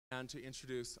and to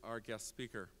introduce our guest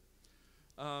speaker.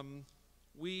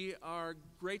 We are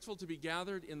grateful to be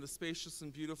gathered in the spacious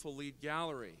and beautiful Lead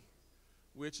Gallery,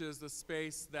 which is the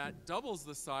space that doubles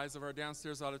the size of our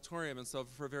downstairs auditorium. And so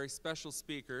for very special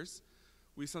speakers,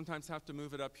 we sometimes have to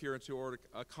move it up here to order,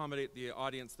 accommodate the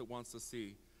audience that wants to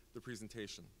see the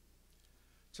presentation.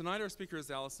 Tonight our speaker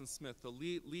is Alison Smith, the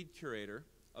lead curator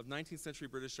of 19th-century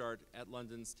British art at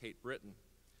London's Tate, Britain.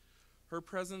 Her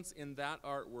presence in that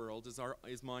art world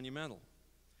is monumental.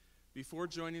 Before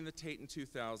joining the Tate in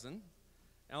 2000,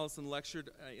 Alison lectured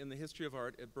in the history of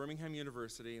art at Birmingham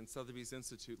University and Sotheby's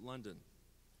Institute, London.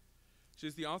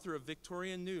 She's the author of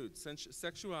Victorian Nude,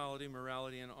 Sexuality,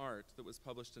 Morality, and Art that was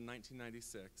published in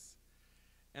 1996,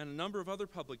 and a number of other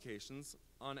publications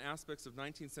on aspects of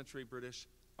 19th century British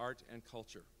art and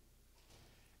culture.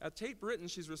 At Tate Britain,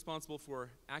 she's responsible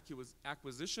for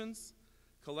acquisitions,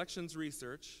 collections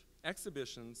research,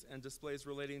 exhibitions, and displays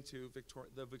relating to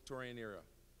the Victorian era.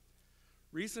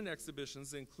 Recent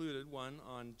exhibitions included one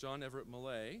on John Everett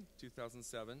Millais,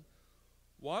 2007,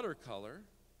 Watercolor,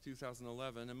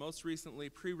 2011, and most recently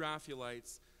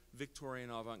Pre-Raphaelites Victorian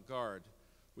Avant-Garde,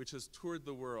 which has toured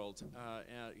the world,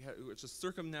 which has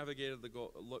circumnavigated the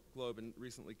globe and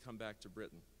recently come back to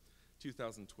Britain,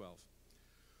 2012.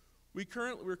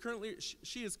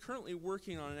 She is currently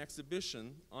working on an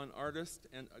exhibition on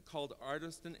called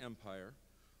Artist and Empire,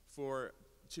 to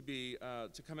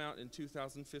come out in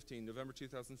 2015, November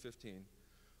 2015,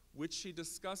 which she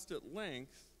discussed at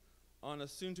length on a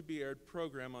soon-to-be-aired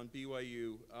program on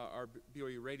BYU, our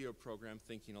BYU radio program,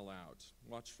 Thinking Aloud.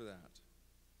 Watch for that.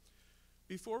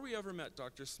 Before we ever met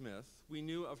Dr. Smith, we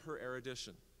knew of her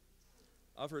erudition,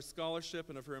 of her scholarship,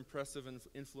 and of her impressive and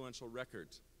influential record.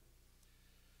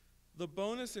 The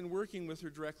bonus in working with her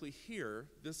directly here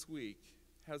this week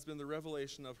has been the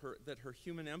revelation of that her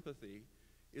human empathy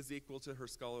is equal to her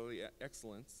scholarly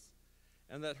excellence,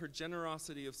 and that her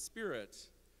generosity of spirit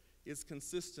is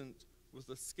consistent with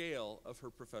the scale of her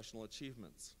professional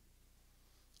achievements.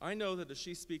 I know that as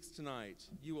she speaks tonight,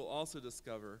 you will also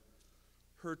discover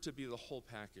her to be the whole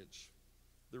package,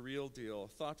 the real deal, a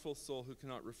thoughtful soul who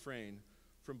cannot refrain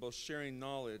from both sharing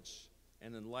knowledge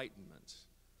and enlightenment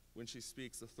when she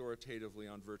speaks authoritatively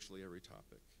on virtually every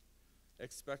topic.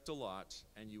 Expect a lot,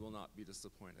 and you will not be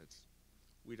disappointed.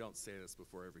 We don't say this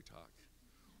before every talk.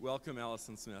 Welcome,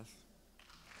 Alison Smith.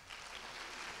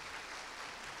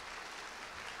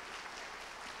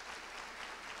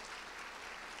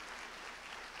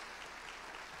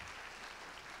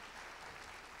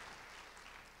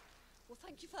 Well,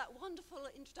 thank you for that wonderful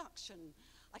introduction.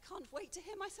 I can't wait to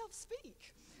hear myself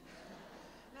speak.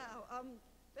 Now,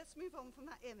 let's move on from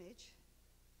that image.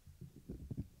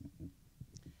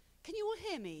 Can you all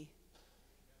hear me?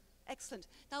 Excellent.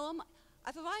 Now,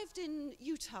 I've arrived in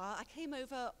Utah. I came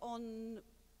over on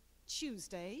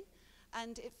Tuesday,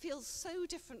 and it feels so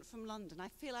different from London. I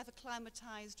feel I've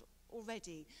acclimatized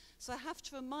already. So I have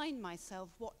to remind myself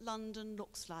what London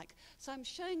looks like. So I'm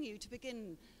showing you, to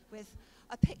begin with,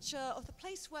 a picture of the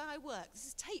place where I work. This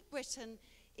is Tate Britain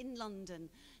in London.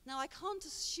 Now, I can't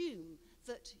assume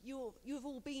that you have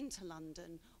all been to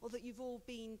London or that you've all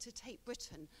been to Tate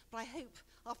Britain, but I hope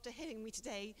after hearing me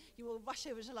today you will rush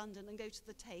over to London and go to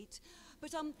the Tate.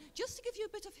 But just to give you a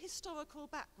bit of historical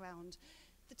background,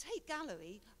 the Tate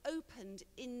Gallery opened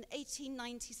in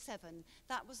 1897.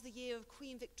 That was the year of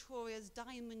Queen Victoria's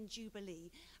Diamond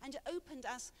Jubilee, and it opened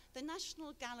as the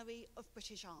National Gallery of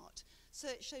British Art. So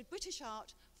it showed British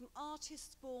art from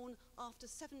artists born after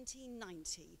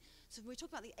 1790. So we talk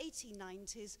about the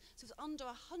 1890s, so it's under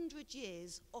 100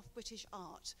 years of British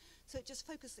art. So it just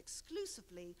focused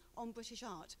exclusively on British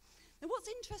art. Now, what's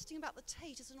interesting about the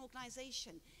Tate as an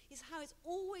organisation is how it's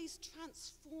always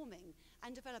transforming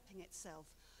and developing itself.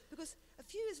 Because a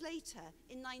few years later,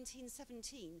 in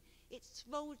 1917, its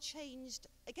role changed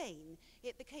again.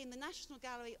 It became the National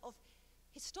Gallery of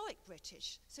Historic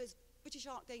British, so it's British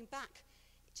art going back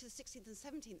to the 16th and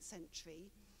 17th century,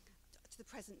 to the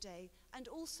present day, and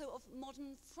also of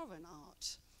modern foreign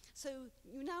art. So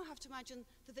you now have to imagine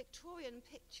the Victorian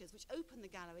pictures which open the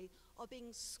gallery are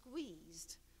being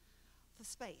squeezed for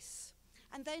space.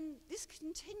 And then this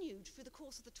continued through the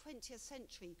course of the 20th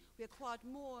century. We acquired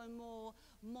more and more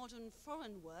modern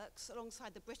foreign works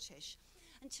alongside the British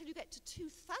until you get to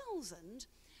 2000,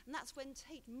 and that's when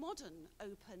Tate Modern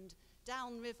opened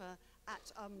downriver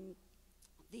at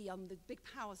the big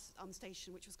power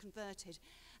station, which was converted.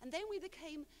 And then we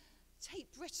became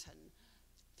Tate Britain,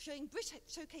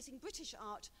 showcasing British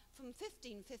art from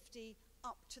 1550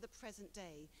 up to the present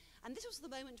day. And this was the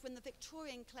moment when the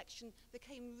Victorian collection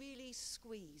became really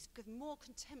squeezed, given more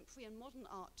contemporary and modern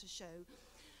art to show.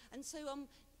 And so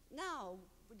now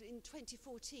in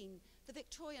 2014, the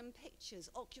Victorian pictures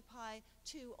occupy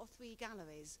 2 or 3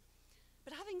 galleries.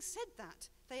 But having said that,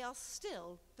 they are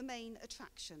still the main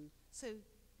attraction. So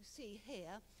you see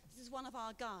here, this is one of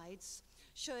our guides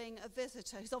showing a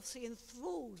visitor who's obviously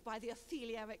enthralled by the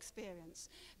Ophelia experience.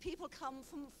 People come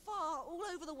from far, all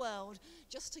over the world,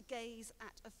 just to gaze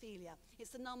at Ophelia.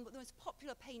 It's the most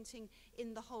popular painting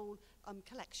in the whole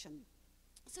collection.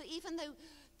 So even though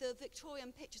the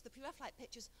Victorian pictures, the Pre-Raphaelite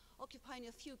pictures, occupy only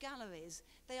a few galleries,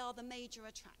 they are the major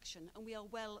attraction, and we are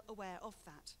well aware of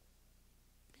that.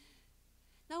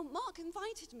 Now, Mark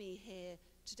invited me here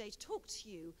today to talk to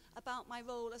you about my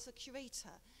role as a curator.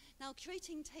 Now,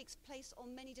 curating takes place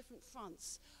on many different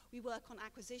fronts. We work on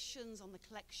acquisitions, on the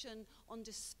collection, on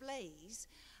displays,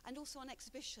 and also on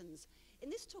exhibitions. In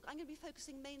this talk, I'm going to be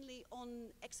focusing mainly on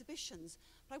exhibitions,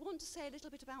 but I want to say a little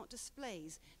bit about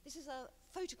displays. This is a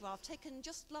photograph taken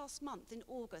just last month in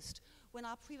August, when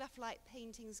our Pre-Raphaelite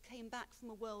paintings came back from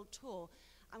a world tour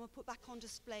and were put back on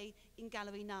display in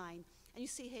Gallery 9. And you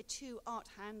see here 2 art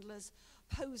handlers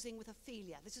posing with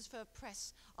Ophelia. This is for a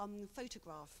press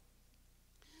photograph.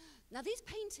 Now, these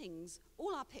paintings,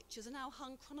 all our pictures, are now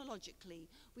hung chronologically.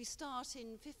 We start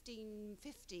in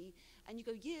 1550, and you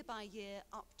go year by year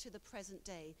up to the present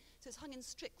day. So it's hung in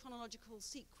strict chronological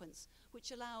sequence,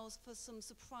 which allows for some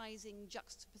surprising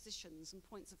juxtapositions and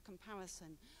points of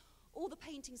comparison. All the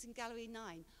paintings in Gallery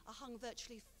 9 are hung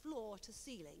virtually floor to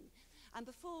ceiling. And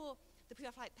before the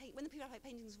when the Pre-Raphaelite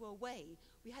paintings were away,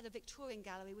 we had a Victorian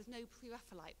gallery with no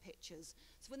Pre-Raphaelite pictures.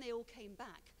 So when they all came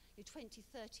back, 20,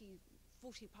 30,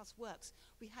 40 plus works,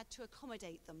 we had to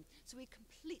accommodate them. So we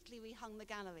completely rehung the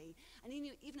gallery. And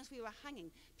even as we were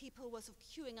hanging, people were sort of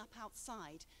queuing up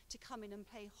outside to come in and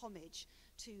pay homage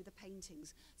to the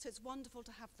paintings. So it's wonderful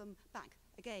to have them back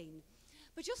again.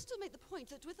 But just to make the point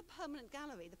that with the permanent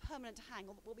gallery, the permanent hang,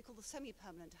 or what we call the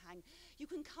semi-permanent hang, you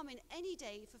can come in any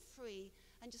day for free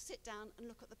and just sit down and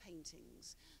look at the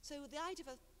paintings. So the idea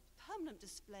of a permanent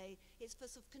display is for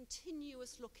sort of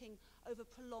continuous looking over a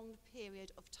prolonged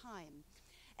period of time.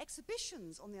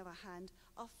 Exhibitions, on the other hand,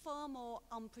 are far more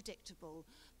unpredictable,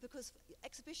 because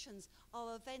exhibitions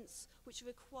are events which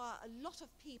require a lot of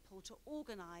people to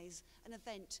organize an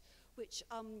event which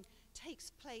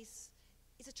takes place.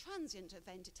 It's a transient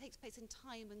event. It takes place in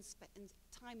time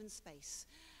and space.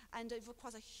 And it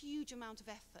requires a huge amount of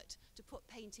effort to put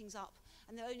paintings up,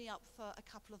 and they're only up for a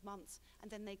couple of months,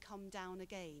 and then they come down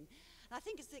again. And I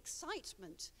think it's the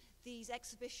excitement these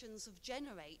exhibitions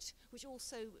generate, which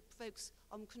also provokes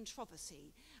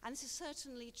controversy. And this is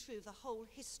certainly true of the whole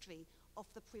history of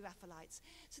the Pre-Raphaelites.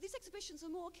 So these exhibitions are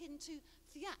more akin to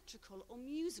theatrical or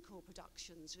musical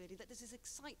productions, really, that there's this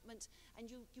excitement, and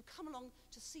you come along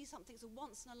to see something. It's a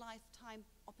once-in-a-lifetime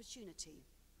opportunity.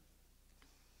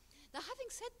 Now, having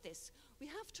said this, we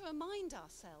have to remind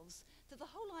ourselves that the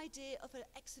whole idea of an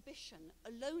exhibition,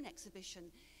 a lone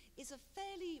exhibition, is a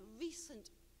fairly recent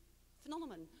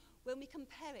phenomenon when we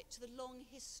compare it to the long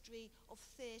history of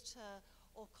theatre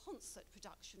or concert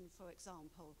production, for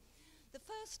example. The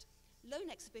first lone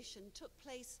exhibition took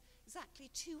place exactly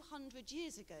 200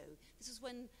 years ago. This is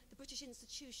when the British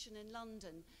Institution in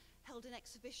London held an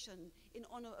exhibition in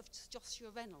honour of Joshua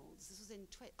Reynolds. This was in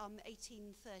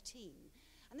 1813.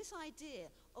 And this idea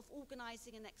of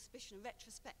organising an exhibition, a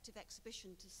retrospective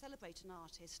exhibition to celebrate an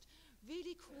artist,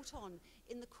 really caught on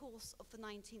in the course of the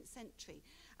 19th century.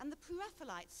 And the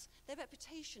Pre-Raphaelites, their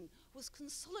reputation was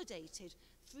consolidated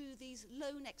through these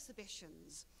lone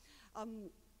exhibitions.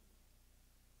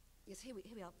 Yes, here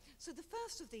we are. So the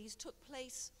first of these took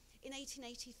place in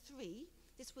 1883.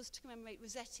 This was to commemorate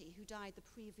Rossetti, who died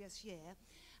the previous year.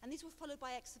 And these were followed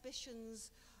by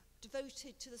exhibitions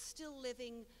devoted to the still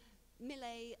living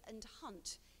Millet and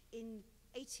Hunt in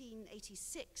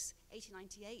 1886,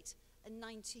 1898, and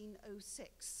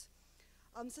 1906.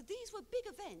 So these were big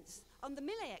events. The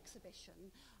Millet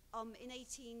exhibition in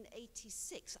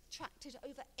 1886 attracted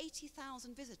over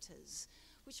 80,000 visitors,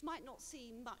 which might not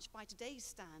seem much by today's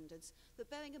standards, but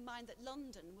bearing in mind that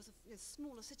London was a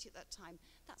smaller city at that time,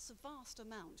 that's a vast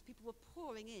amount. People were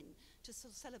pouring in to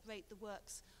sort of celebrate the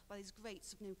works by these great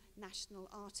national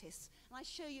artists. And I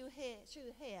show you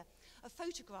here a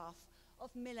photograph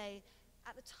of Millet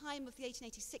at the time of the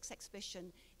 1886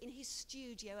 exhibition in his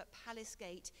studio at Palace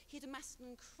Gate. He had amassed an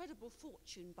incredible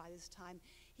fortune by this time.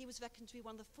 He was reckoned to be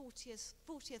one of the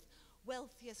 40th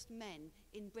wealthiest men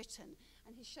in Britain,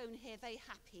 and he's shown here very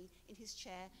happy in his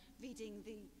chair reading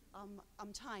the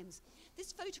Times.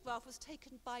 This photograph was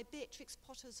taken by Beatrix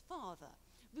Potter's father,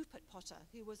 Rupert Potter,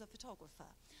 who was a photographer.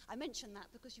 I mention that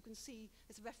because you can see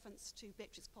this reference to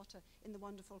Beatrix Potter in the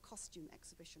wonderful costume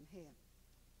exhibition here.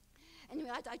 Anyway,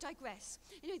 I digress.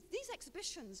 These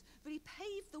exhibitions really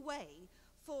paved the way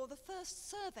for the first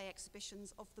survey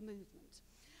exhibitions of the movement.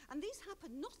 And these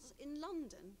happened not in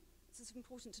London, this is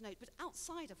important to note, but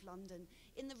outside of London,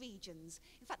 in the regions.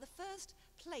 In fact, the first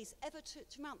place ever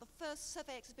to mount the first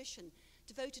survey exhibition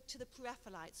devoted to the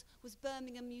Pre-Raphaelites was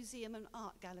Birmingham Museum and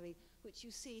Art Gallery, which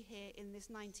you see here in this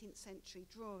 19th century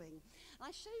drawing. And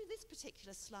I show you this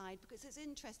particular slide because it's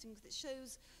interesting because it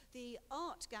shows the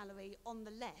art gallery on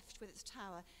the left with its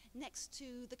tower next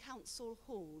to the council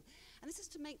hall. And this is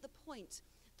to make the point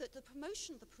that the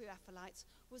promotion of the Pre-Raphaelites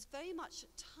was very much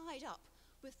tied up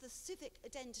with the civic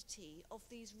identity of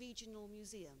these regional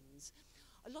museums.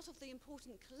 A lot of the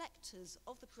important collectors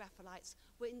of the Pre-Raphaelites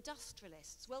were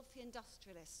industrialists, wealthy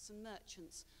industrialists and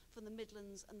merchants from the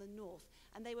Midlands and the North,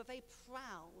 and they were very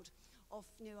proud of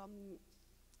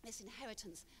this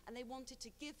inheritance, and they wanted to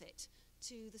give it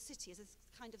to the city as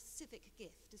a kind of civic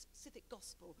gift. This civic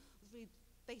gospel was really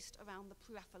based around the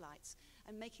Pre-Raphaelites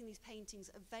and making these paintings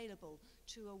available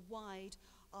to a wide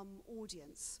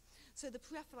audience. So the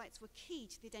Pre-Raphaelites were key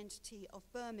to the identity of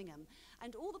Birmingham,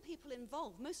 and all the people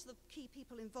involved, most of the key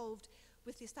people involved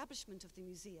with the establishment of the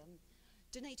museum,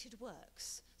 donated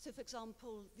works. So for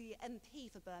example, the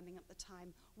MP for Birmingham at the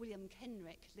time, William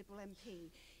Kenrick, Liberal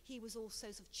MP, he was also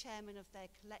sort of chairman of their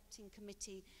collecting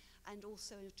committee and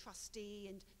also a trustee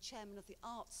and chairman of the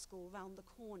art school round the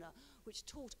corner, which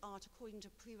taught art according to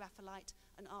Pre-Raphaelite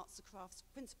and arts and crafts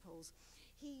principles.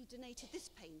 He donated this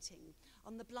painting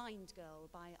on The Blind Girl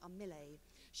by Millet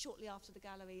shortly after the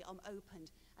gallery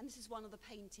opened. And this is one of the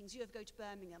paintings. You ever go to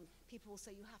Birmingham, people will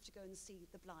say you have to go and see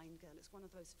The Blind Girl. It's one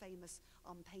of those famous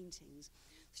paintings.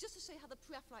 So just to show how the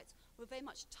Pre-Raphaelites were very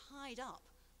much tied up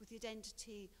with the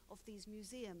identity of these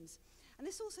museums. And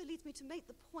this also leads me to make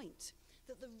the point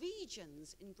that the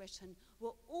regions in Britain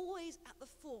were always at the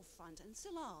forefront and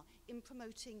still are in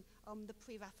promoting the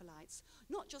Pre-Raphaelites.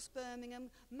 Not just Birmingham,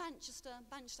 Manchester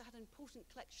had an important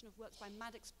collection of works by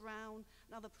Madox Brown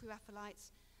and other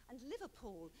Pre-Raphaelites. And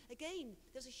Liverpool, again,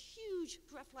 there's a huge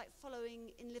Pre-Raphaelite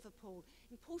following in Liverpool.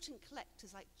 Important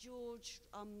collectors like George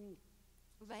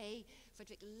Ray,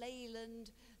 Frederick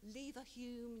Leyland, Lever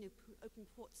Hume, Open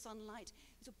Port Sunlight.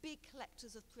 These are big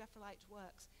collectors of Pre-Raphaelite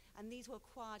works, and these were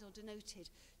acquired or donated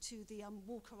to the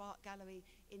Walker Art Gallery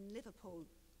in Liverpool.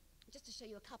 Just to show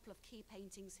you a couple of key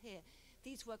paintings here.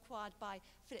 These were acquired by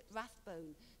Philip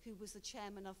Rathbone, who was the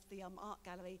chairman of the art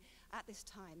gallery at this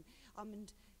time. And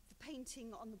the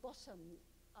painting on the bottom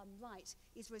right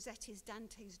is Rossetti's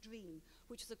Dante's Dream,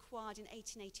 which was acquired in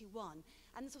 1881.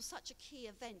 And this was such a key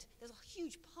event. There's a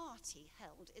huge party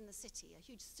held in the city, a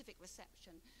huge civic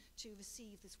reception to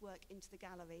receive this work into the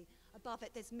gallery. Above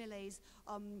it, there's Millet's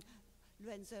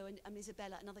Lorenzo and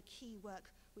Isabella, another key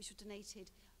work which was donated,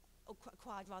 or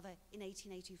acquired rather, in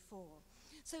 1884.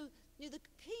 So, the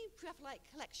key Pre-Raphaelite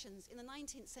collections in the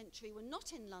 19th century were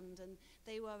not in London,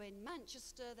 they were in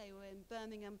Manchester, they were in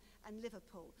Birmingham and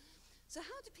Liverpool. So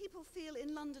how do people feel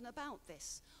in London about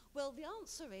this? Well, the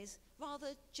answer is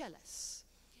rather jealous.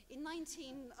 In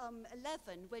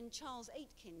 1911, when Charles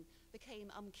Aitken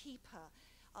became keeper,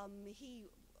 he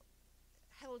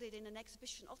held it in an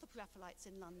exhibition of the Pre-Raphaelites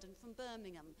in London from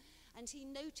Birmingham, and he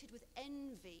noted with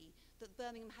envy that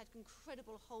Birmingham had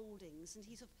incredible holdings, and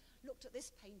he sort of looked at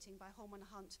this painting by Holman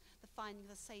Hunt, The Finding of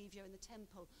the Saviour in the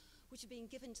Temple, which had been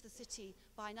given to the city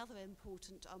by another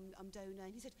important donor,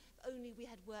 and he said, if only we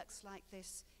had works like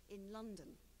this in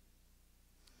London.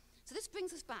 So this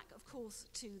brings us back, of course,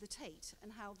 to the Tate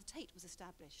and how the Tate was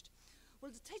established.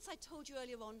 Well, the Tate, as I told you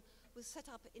earlier on, was set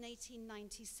up in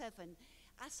 1897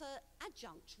 as an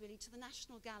adjunct, really, to the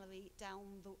National Gallery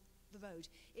down the road.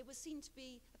 It was seen to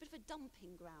be a bit of a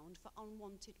dumping ground for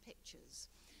unwanted pictures.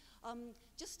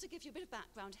 Just to give you a bit of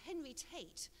background, Henry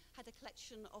Tate had a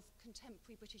collection of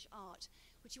contemporary British art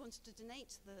which he wanted to donate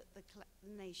to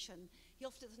the nation. He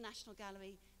offered it to the National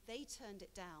Gallery, they turned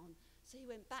it down, so he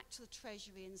went back to the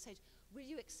Treasury and said, will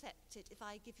you accept it if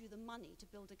I give you the money to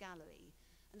build a gallery?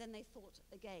 And then they thought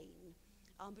again.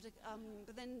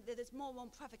 But then there's more on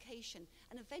provocation,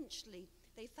 and eventually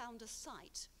they found a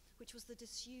site which was the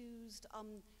disused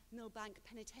Millbank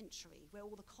Penitentiary, where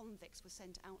all the convicts were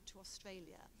sent out to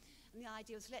Australia. And the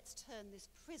idea was, let's turn this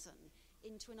prison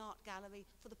into an art gallery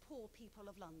for the poor people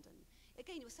of London.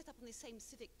 Again, it was set up on the same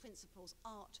civic principles,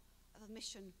 art of a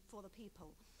mission for the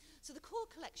people. So the core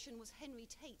collection was Henry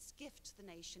Tate's gift to the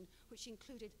nation, which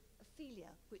included Ophelia,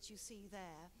 which you see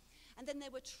there. And then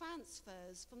there were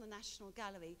transfers from the National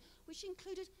Gallery, which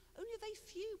included only a very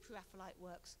few Pre-Raphaelite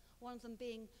works, one of them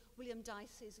being William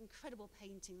Dyce's incredible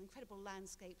painting, incredible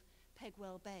landscape,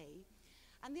 Pegwell Bay.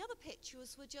 And the other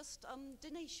pictures were just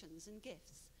donations and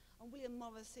gifts William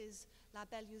Morris's La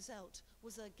Belle Uzelt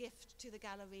was a gift to the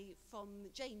gallery from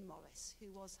Jane Morris,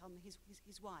 who was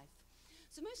his wife.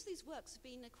 So most of these works have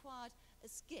been acquired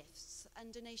as gifts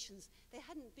and donations. They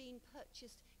hadn't been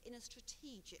purchased in a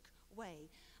strategic way.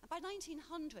 And by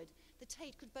 1900, the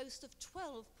Tate could boast of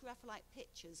 12 Pre-Raphaelite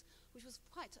pictures, which was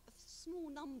quite a small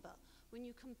number when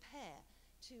you compare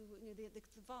to the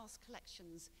vast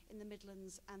collections in the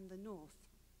Midlands and the North.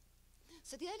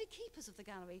 So the early keepers of the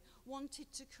gallery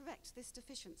wanted to correct this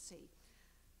deficiency.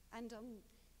 And a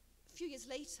few years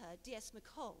later, D.S.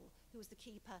 McColl, who was the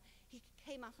keeper, he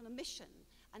came out on a mission,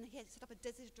 and he had set up a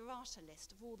desiderata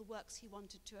list of all the works he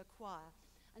wanted to acquire.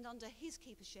 And under his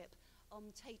keepership,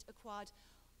 Tate acquired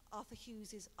Arthur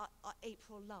Hughes's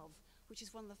April Love, which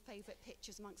is one of the favourite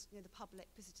pictures amongst the public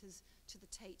visitors to the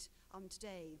Tate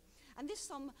today. And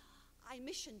this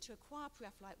mission to acquire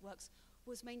Pre-Raphaelite works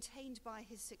was maintained by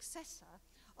his successor,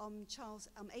 Charles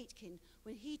Aitken,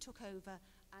 when he took over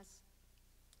as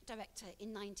director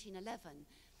in 1911.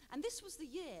 And this was the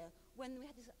year when we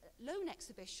had this loan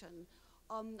exhibition.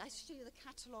 I show you the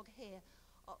catalogue here.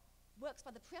 Works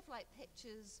by the Pre-Raphaelite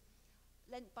pictures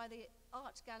lent by the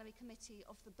Art Gallery Committee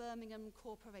of the Birmingham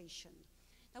Corporation.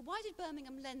 Now, why did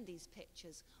Birmingham lend these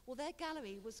pictures? Well, their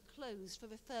gallery was closed for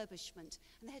refurbishment,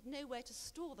 and they had nowhere to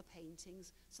store the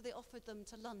paintings, so they offered them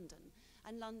to London.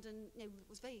 And London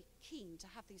was very keen to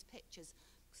have these pictures,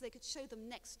 so they could show them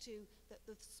next to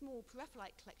the small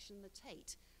Pre-Raphaelite collection in the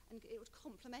Tate, and it would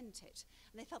complement it.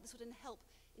 And they felt this would help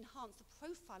enhance the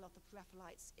profile of the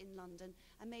Pre-Raphaelites in London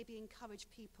and maybe encourage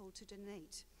people to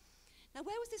donate. Now,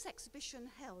 where was this exhibition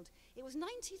held? It was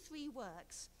 93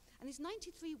 works, and these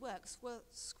 93 works were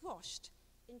squashed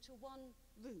into one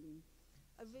room,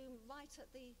 a room right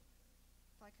at the,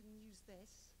 if I can use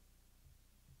this,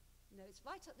 no, it's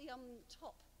right at the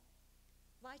top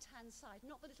right-hand side,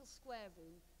 not the little square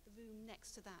room, the room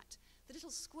next to that. The little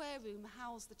square room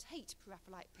housed the Tate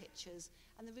Pre-Raphaelite pictures,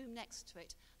 and the room next to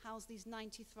it housed these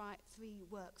 93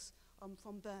 works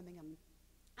from Birmingham.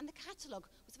 And the catalogue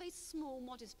was a very small,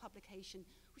 modest publication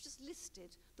which just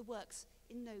listed the works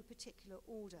in no particular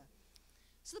order.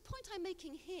 So the point I'm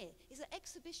making here is that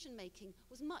exhibition making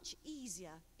was much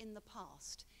easier in the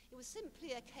past. It was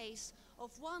simply a case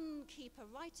of one keeper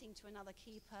writing to another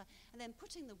keeper and then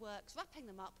putting the works, wrapping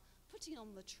them up, putting them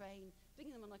on the train,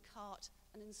 bringing them on a cart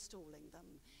and installing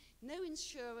them. No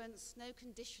insurance, no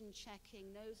condition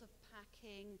checking, no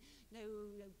packing, no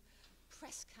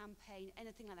press campaign,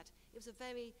 anything like that. It was a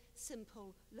very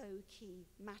simple, low-key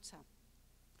matter.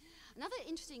 Another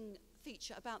interesting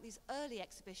feature about these early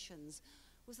exhibitions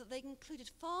was that they included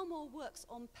far more works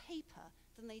on paper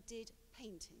than they did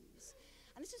paintings.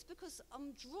 And this is because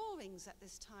drawings at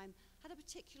this time had a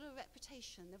particular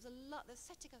reputation. There was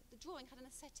the drawing had an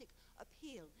aesthetic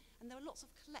appeal, and there were lots of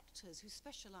collectors who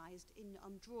specialised in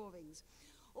drawings.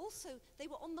 Also, they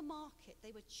were on the market.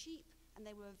 They were cheap and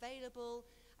they were available,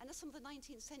 and as some of the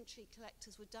 19th century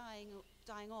collectors were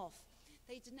dying off,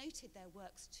 they donated their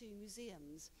works to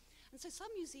museums. And so some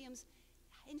museums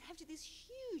inherited these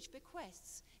huge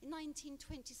bequests. In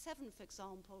 1927, for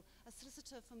example, a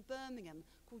solicitor from Birmingham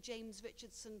called James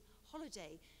Richardson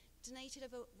Holliday donated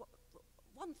over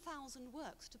 1,000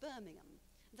 works to Birmingham,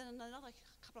 and then another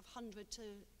couple of hundred to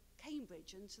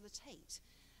Cambridge and to the Tate.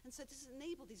 And so this has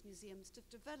enabled these museums to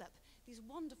develop these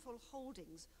wonderful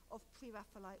holdings of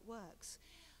Pre-Raphaelite works.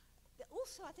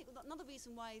 Also, I think another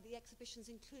reason why the exhibitions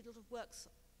include a lot of works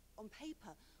on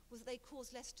paper was that they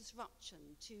caused less disruption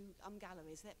to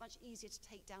galleries. They're much easier to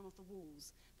take down off the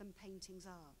walls than paintings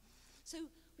are. So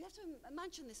we have to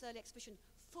imagine this early exhibition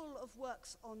full of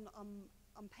works on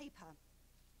paper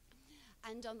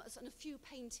and a few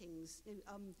paintings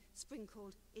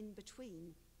sprinkled in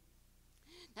between.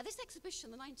 Now, this exhibition,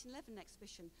 the 1911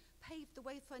 exhibition, paved the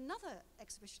way for another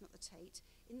exhibition at the Tate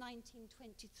in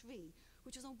 1923,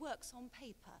 which was on works on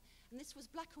paper. And this was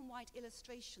black and white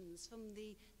illustrations from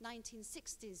the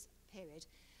 1960s period.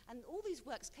 And all these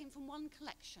works came from one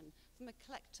collection, from a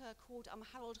collector called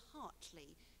Harold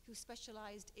Hartley, who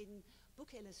specialised in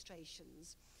book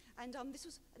illustrations. And this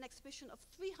was an exhibition of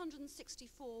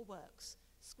 364 works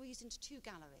squeezed into two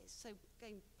galleries, so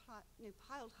going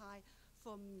piled high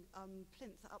from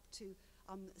plinth up to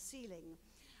ceiling.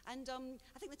 And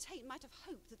I think the Tate might have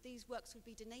hoped that these works would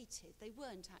be donated. They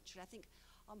weren't, actually. I think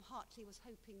Hartley was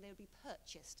hoping they would be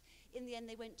purchased. In the end,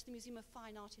 they went to the Museum of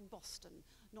Fine Art in Boston,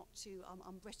 not to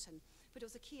Britain. But it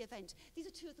was a key event. These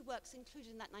are two of the works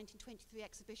included in that 1923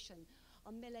 exhibition,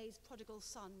 Millet's Prodigal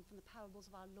Son from the Parables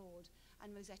of Our Lord,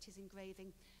 and Rossetti's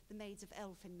engraving, The Maids of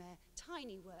Elfinmere.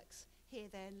 Tiny works, here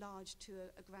they're enlarged to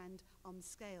a grand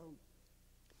scale.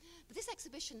 But this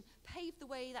exhibition paved the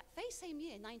way that very same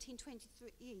year,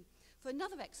 1923, for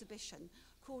another exhibition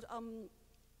called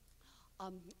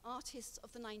Artists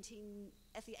of the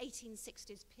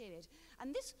 1860s period.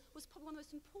 And this was probably one of the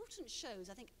most important shows,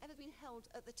 I think, ever been held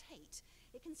at the Tate.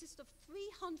 It consists of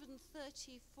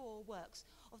 334 works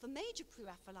of the major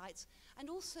Pre-Raphaelites and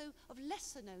also of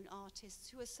lesser-known artists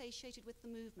who are associated with the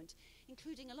movement,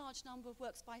 including a large number of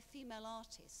works by female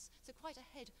artists, so quite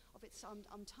ahead of its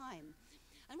time.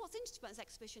 And what's interesting about this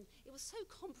exhibition, it was so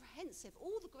comprehensive.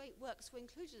 All the great works were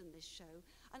included in this show.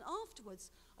 And afterwards,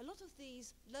 a lot of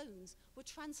these loans were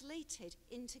translated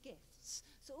into gifts.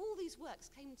 So all these works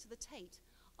came to the Tate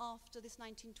after this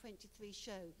 1923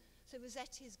 show. So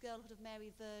Rossetti's Girlhood of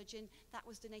Mary Virgin, that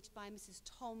was donated by Mrs.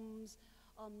 Toms.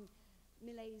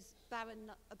 Millet's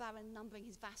Baron Numbering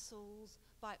His Vassals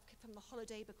from the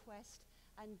Holiday Bequest.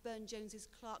 And Burne-Jones's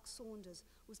Clark Saunders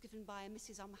was given by a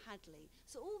Mrs. Hadley.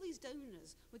 So all these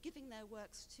donors were giving their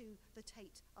works to the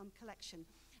Tate collection.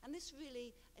 And this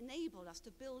really enabled us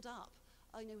to build up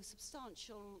a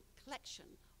substantial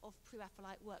collection of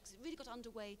Pre-Raphaelite works. It really got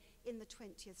underway in the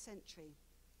 20th century.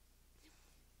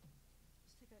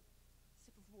 Just take a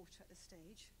sip of water at this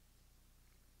stage.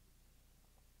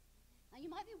 Now you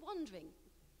might be wondering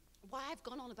why I've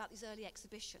gone on about these early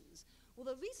exhibitions. Well,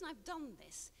 the reason I've done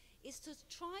this is to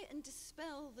try and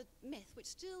dispel the myth, which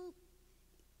still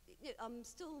is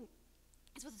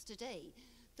with us today,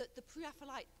 that the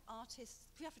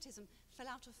Pre-Raphaelitism fell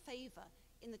out of favour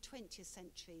in the 20th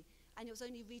century, and it was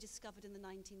only rediscovered in the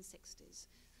 1960s.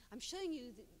 I'm telling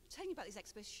you about these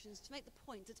exhibitions to make the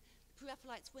point that the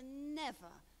Pre-Raphaelites were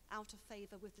never out of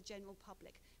favour with the general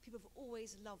public. People have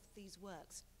always loved these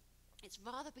works. It's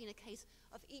rather been a case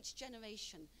of each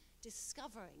generation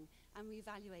discovering and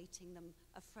reevaluating them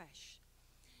afresh.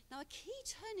 Now, a key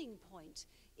turning point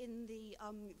in the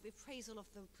appraisal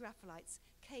of the Pre-Raphaelites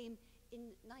came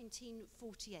in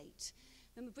 1948.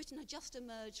 Remember, Britain had just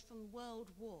emerged from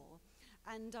World War,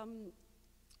 and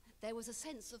there was a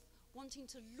sense of wanting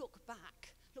to look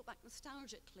back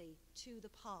nostalgically to the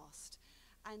past,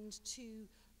 and to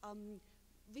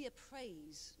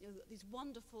reappraise these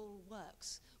wonderful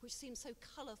works, which seem so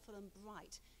colourful and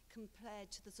bright,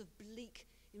 compared to the sort of bleak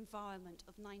environment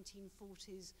of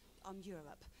 1940s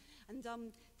Europe. And a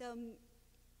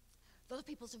lot of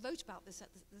people wrote about this at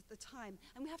the time.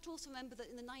 And we have to also remember that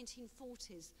in the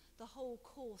 1940s, the whole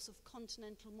course of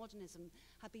continental modernism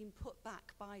had been put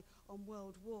back by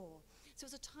World War. So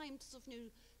it was a time to sort of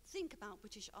think about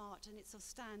British art and its sort of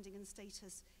standing and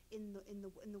status in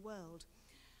the world.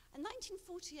 And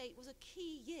 1948 was a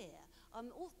key year.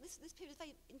 This period was a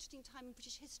very interesting time in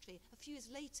British history. A few years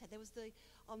later, there was the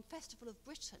Festival of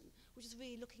Britain, which is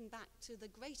really looking back to the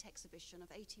Great Exhibition of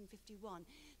 1851.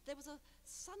 There was a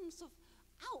sudden sort of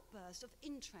outburst of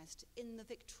interest in the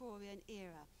Victorian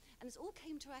era, and it all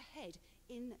came to a head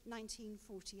in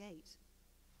 1948.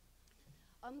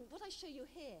 What I show you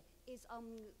here is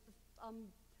on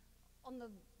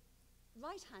the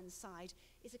right-hand side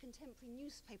is a contemporary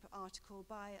newspaper article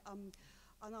by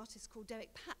an artist called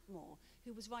Derek Patmore,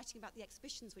 who was writing about the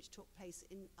exhibitions which took place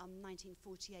in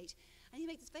 1948. And he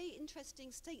makes this very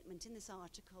interesting statement in this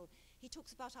article. He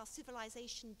talks about our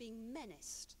civilization being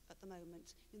menaced at the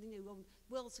moment.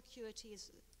 World security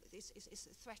is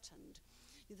threatened.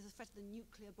 There's the threat of the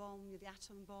nuclear bomb, the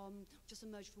atom bomb, just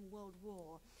emerged from World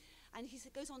War. And he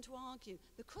goes on to argue,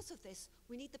 because of this,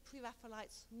 we need the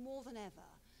Pre-Raphaelites more than ever,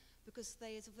 because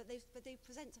they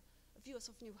present a view of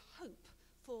sort of new hope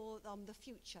for the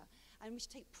future, and we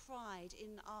should take pride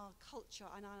in our culture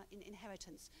and our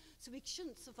inheritance. So we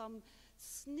shouldn't sort of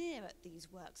sneer at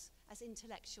these works as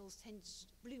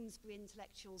Bloomsbury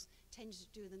intellectuals tended to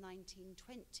do in the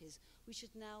 1920s. We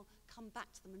should now come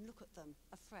back to them and look at them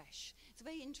afresh. It's a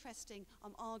very interesting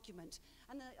argument.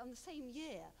 And on the same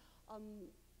year,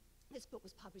 this book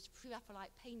was published,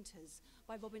 Pre-Raphaelite Painters,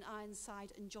 by Robin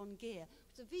Ironside and John Gear.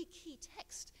 It's a very key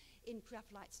text in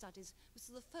Pre-Raphaelite studies. This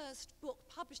was the first book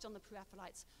published on the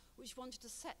Pre-Raphaelites, which wanted to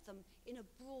set them in a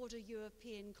broader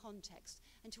European context,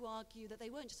 and to argue that they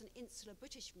weren't just an insular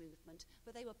British movement,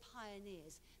 but they were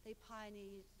pioneers. They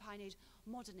pioneered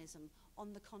modernism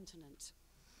on the continent.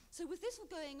 So with this all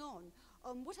going on,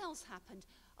 what else happened?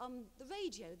 The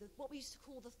radio, what we used to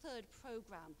call the third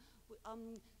programme,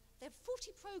 there are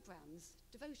 40 programmes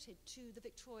devoted to the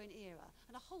Victorian era,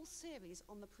 and a whole series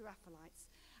on the Pre-Raphaelites.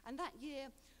 And that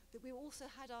year, we also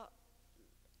had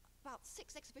about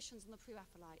 6 exhibitions on the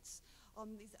Pre-Raphaelites.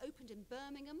 These opened in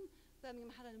Birmingham.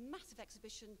 Birmingham had a massive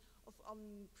exhibition of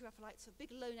Pre-Raphaelites, a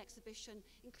big loan exhibition,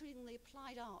 including the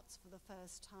applied arts for the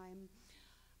first time.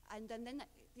 And then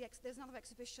there's another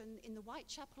exhibition in the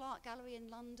Whitechapel Art Gallery in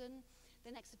London.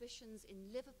 then exhibitions in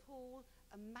Liverpool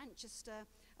and Manchester,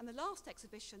 and the last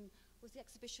exhibition was the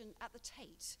exhibition at the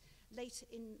Tate, late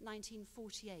in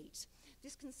 1948.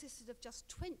 This consisted of just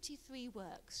 23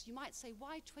 works. You might say,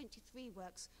 why 23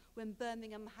 works when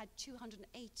Birmingham had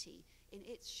 280 in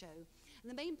its show? And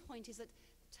the main point is that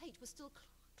Tate was still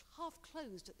half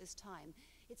closed at this time.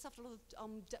 It suffered a lot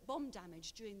of bomb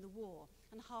damage during the war,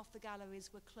 and half the galleries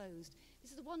were closed.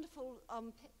 This is a wonderful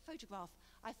photograph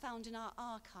I found in our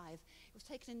archive. It was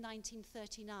taken in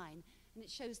 1939, and it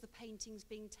shows the paintings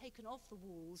being taken off the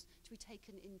walls to be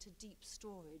taken into deep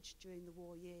storage during the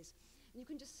war years. And you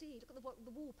can just see, look at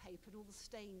the wallpaper and all the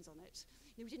stains on it.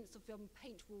 You know, we didn't sort of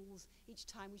paint walls each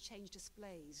time we changed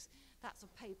displays. That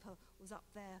sort of paper was up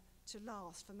there to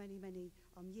last for many, many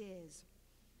years.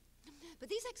 But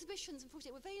these exhibitions,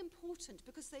 unfortunately, were very important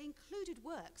because they included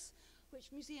works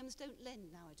which museums don't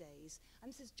lend nowadays. And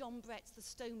this is John Brett's The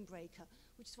Stonebreaker,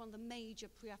 which is one of the major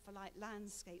Pre-Raphaelite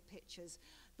landscape pictures.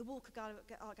 The Walker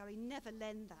Art Gallery never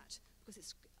lend that because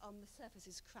it's, the surface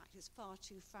is cracked, it's far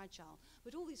too fragile.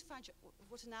 But all these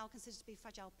what are now considered to be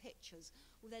fragile pictures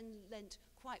were then lent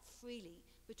quite freely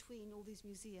between all these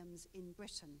museums in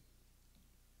Britain.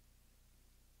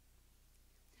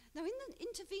 Now, in the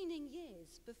intervening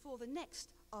years before the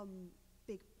next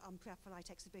big Pre-Raphaelite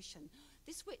exhibition,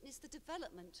 this witnessed the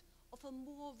development of a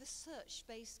more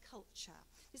research-based culture.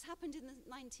 This happened in the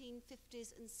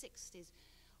 1950s and 60s.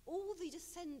 All the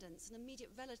descendants and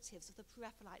immediate relatives of the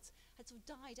Pre-Raphaelites had sort of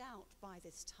died out by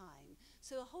this time.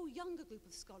 So a whole younger group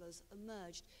of scholars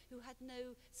emerged who had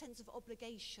no sense of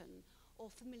obligation or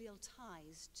familial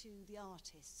ties to the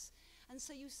artists. And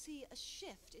so you see a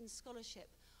shift in scholarship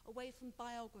away from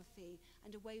biography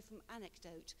and away from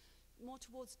anecdote, more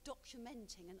towards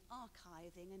documenting and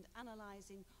archiving and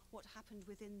analysing what happened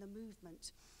within the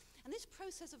movement. And this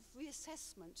process of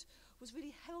reassessment was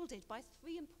really heralded by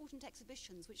three important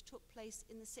exhibitions which took place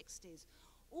in the 60s,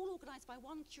 all organised by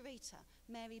one curator,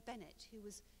 Mary Bennett, who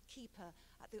was keeper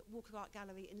at the Walker Art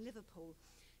Gallery in Liverpool.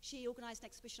 She organised an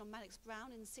exhibition on Madox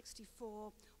Brown in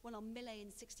 64, one on Millais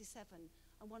in 67,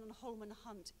 and one on Holman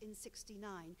Hunt in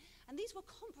 69. And these were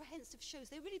comprehensive shows.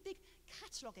 They were really big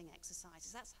cataloguing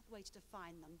exercises. That's the way to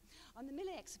define them. On the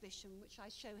Millais exhibition, which I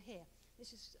show here,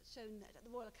 this is shown at the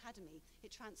Royal Academy.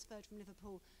 It transferred from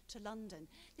Liverpool to London.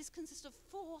 This consists of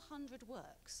 400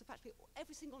 works. So practically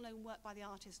every single known work by the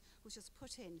artist was just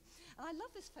put in. And I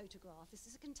love this photograph. This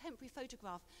is a contemporary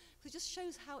photograph because it just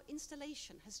shows how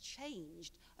installation has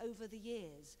changed over the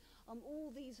years.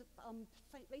 All these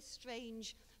very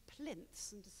strange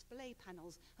plinths and display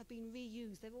panels have been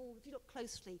reused. They're all, if you look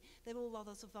closely, they're all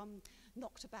rather sort of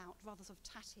knocked about, rather sort of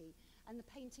tatty. And the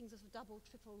paintings are sort of double,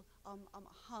 triple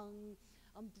hung,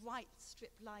 bright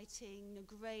strip lighting,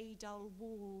 grey, dull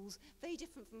walls, very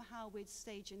different from how we'd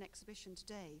stage an exhibition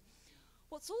today.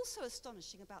 What's also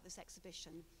astonishing about this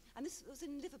exhibition, and this was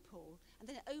in Liverpool, and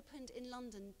then it opened in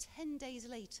London 10 days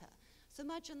later. So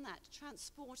imagine that,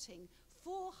 transporting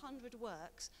 400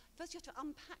 works. First you have to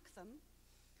unpack them,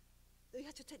 you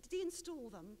have to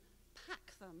deinstall them,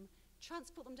 pack them,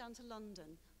 transport them down to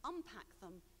London, unpack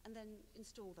them, and then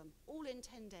install them, all in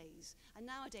 10 days. And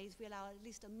nowadays we allow at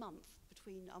least a month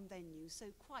between venues, so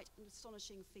quite an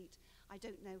astonishing feat. I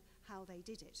don't know how they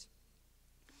did it.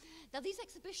 Now these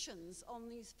exhibitions on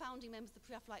these founding members of the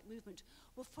Pre-Raphaelite movement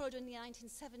were followed in the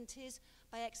 1970s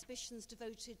by exhibitions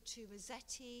devoted to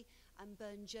Rossetti and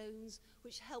Burne-Jones,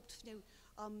 which helped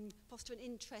foster an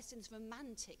interest in the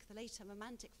later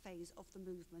romantic phase of the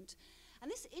movement. And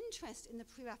this interest in the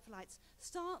Pre-Raphaelites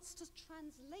starts to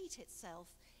translate itself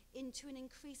into an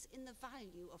increase in the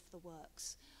value of the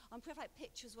works. Pre-Raphaelite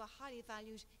pictures were highly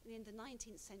valued in the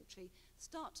 19th century,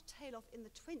 start to tail off in the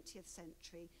 20th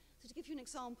century. So to give you an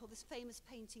example, this famous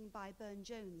painting by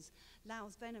Burne-Jones,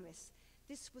 Laus Veneris,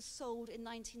 this was sold in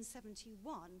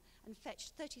 1971 and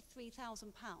fetched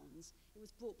 £33,000. It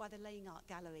was bought by the Laying Art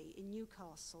Gallery in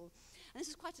Newcastle. And this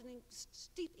is quite a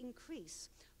steep increase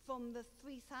from the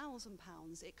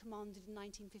 £3,000 it commanded in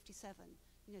 1957,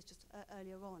 just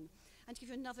earlier on. And to give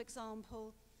you another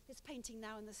example, this painting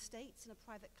now in the States in a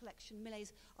private collection,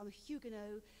 Millais'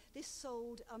 Huguenot, this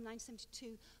sold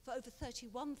 1972 for over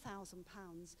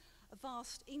 £31,000, a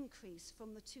vast increase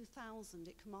from the 2,000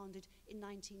 it commanded in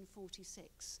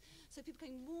 1946. So people are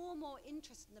getting more and more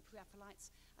interested in the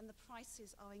Pre-Raphaelites, and the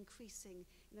prices are increasing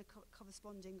in a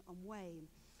corresponding way.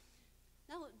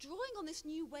 Now, drawing on this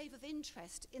new wave of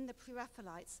interest in the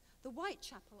Pre-Raphaelites, the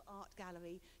Whitechapel Art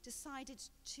Gallery decided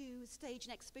to stage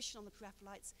an exhibition on the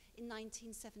Pre-Raphaelites in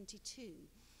 1972.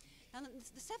 And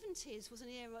the 70s was an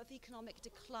era of economic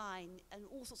decline and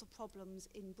all sorts of problems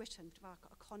in Britain, our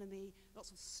economy,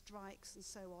 lots of strikes and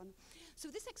so on. So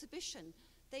this exhibition,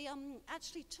 they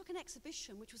actually took an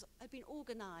exhibition which had been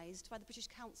organised by the British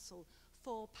Council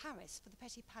for Paris, for the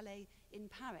Petit Palais in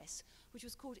Paris, which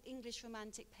was called English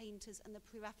Romantic Painters and the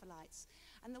Pre-Raphaelites.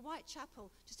 And the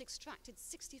Whitechapel just extracted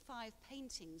 65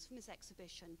 paintings from this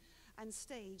exhibition and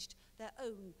staged their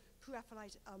own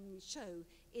Pre-Raphaelite show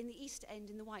in the East End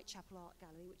in the Whitechapel Art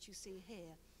Gallery, which you see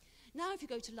here. Now if you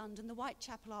go to London, the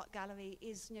Whitechapel Art Gallery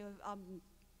is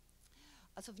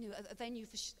a venue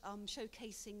for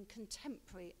showcasing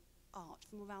contemporary art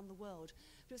from around the world.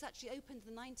 But it was actually opened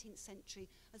in the 19th century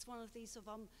as one of these sort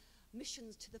of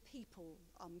missions to the people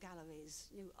galleries,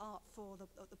 art for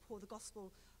the poor, the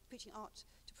gospel, preaching art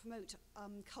to promote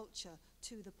culture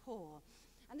to the poor.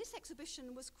 And this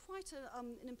exhibition was quite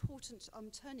an important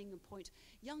turning point.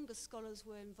 Younger scholars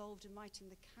were involved in writing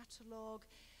the catalogue.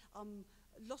 A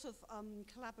lot of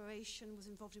collaboration was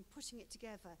involved in putting it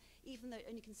together, even though it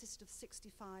only consisted of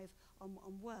 65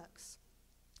 works.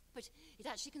 But it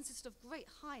actually consisted of great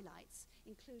highlights,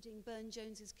 including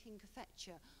Burne-Jones's King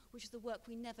Cophetua, which is the work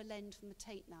we never lend from the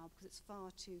Tate now because it's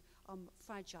far too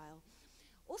fragile.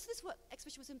 Also, this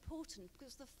exhibition was important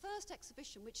because it was the first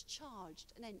exhibition which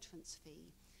charged an entrance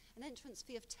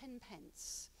fee of 10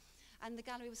 pence. And the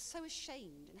gallery was so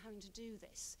ashamed in having to do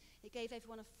this, it gave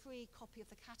everyone a free copy of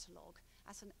the catalogue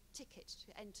as a ticket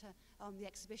to enter the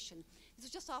exhibition. This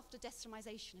was just after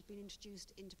decimalisation had been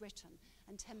introduced into Britain,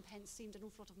 and 10 pence seemed an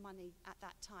awful lot of money at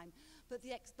that time. But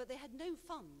they had no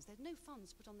funds. They had no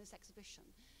funds to put on this exhibition.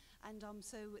 And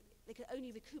so they could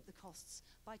only recoup the costs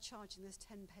by charging this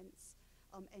 10 pence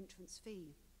entrance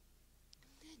fee.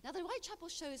 Now, the Whitechapel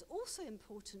show is also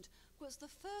important because the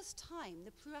first time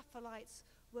the Pre-Raphaelites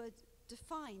were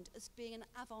defined as being an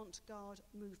avant-garde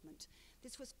movement.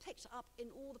 This was picked up in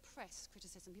all the press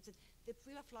criticism. People said the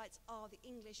Pre-Raphaelites are the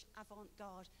English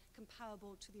avant-garde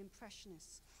comparable to the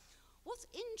Impressionists. What's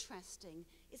interesting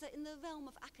is that in the realm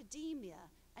of academia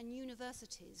and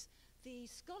universities, the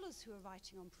scholars who were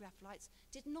writing on Pre-Raphaelites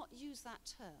did not use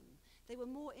that term. They were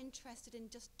more interested in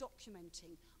just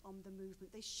documenting the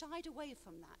movement. They shied away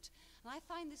from that. And I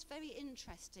find this very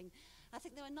interesting. I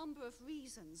think there are a number of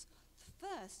reasons.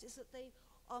 First is that they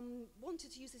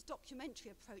wanted to use this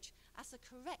documentary approach as a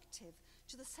corrective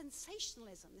to the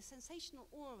sensationalism, the sensational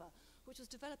aura which was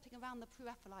developing around the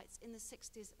Pre-Raphaelites in the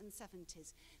 60s and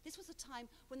 70s. This was a time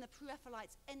when the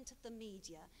Pre-Raphaelites entered the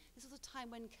media. This was a time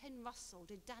when Ken Russell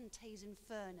did Dante's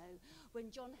Inferno,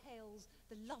 when John Hale's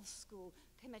The Love School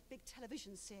came out, big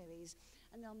television series,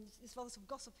 and this rather sort of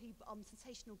gossipy,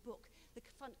 sensational book. The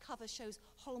front cover shows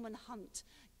Holman Hunt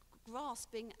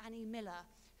grasping Annie Miller,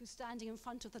 who's standing in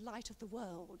front of the light of the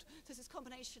world. So it's this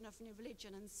combination of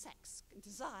religion and sex and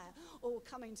desire all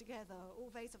coming together,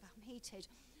 all very sort of heated.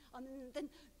 And then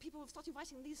people started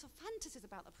writing these sort of fantasies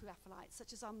about the Pre-Raphaelites,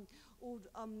 such as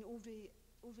Audrey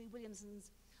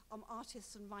Williamson's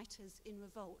Artists and Writers in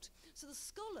Revolt. So the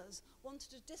scholars wanted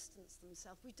to distance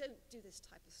themselves. We don't do this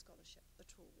type of scholarship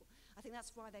at all. I think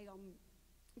that's why they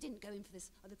didn't go in for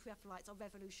this. The Pre-Raphaelites are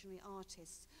revolutionary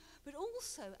artists. But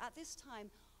also, at this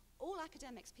time, all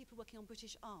academics, people working on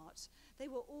British art, they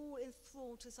were all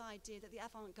enthralled to this idea that the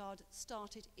avant-garde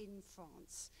started in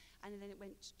France, and then it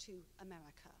went to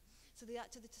America. So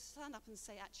to stand up and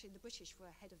say, actually, the British were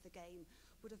ahead of the game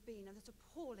would have been an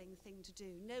appalling thing to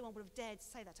do. No one would have dared to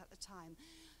say that at the time.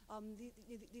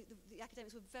 The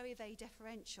academics were very, very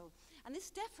deferential. And this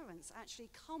deference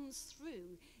actually comes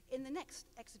through in the next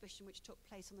exhibition which took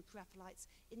place on the Pre-Raphaelites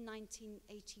in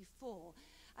 1984.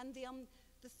 And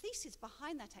the thesis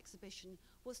behind that exhibition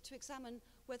was to examine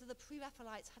whether the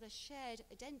Pre-Raphaelites had a shared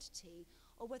identity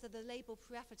or whether the label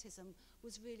Pre-Raphaelitism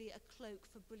was really a cloak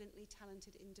for brilliantly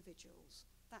talented individuals.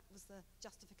 That was the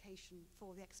justification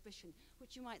for the exhibition,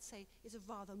 which you might say is a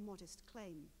rather modest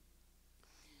claim.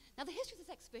 Now, the history of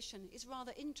this exhibition is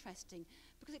rather interesting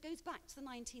because it goes back to the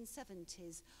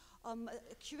 1970s.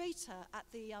 A curator at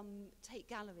the Tate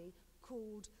Gallery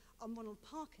called Ronald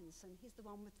Parkinson, he's the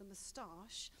one with the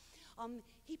moustache,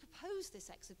 he proposed this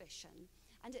exhibition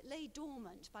and it lay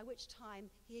dormant, by which time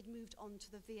he had moved on to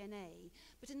the V&A.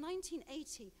 But in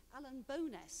 1980, Alan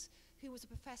Bowness, who was a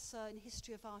professor in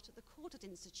history of art at the Curator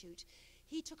Institute,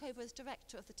 he took over as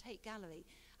director of the Tate Gallery,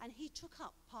 and he took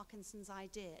up Parkinson's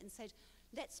idea and said,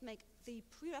 let's make the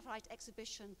Pre-Raphaelite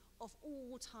exhibition of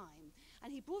all time.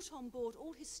 And he brought on board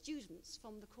all his students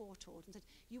from the Curator and said,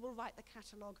 you will write the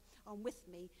catalogue with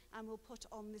me, and we'll put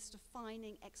on this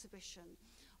defining exhibition,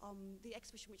 the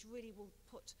exhibition which really will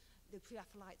put the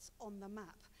Pre-Raphaelites on the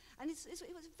map. And it was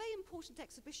a very important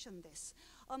exhibition, this.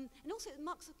 And also it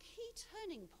marks a key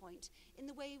turning point in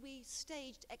the way we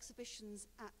staged exhibitions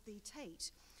at the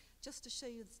Tate. Just to show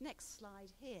you this next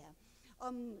slide here.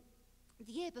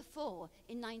 The year before,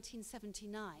 in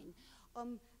 1979,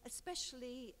 a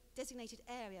specially designated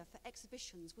area for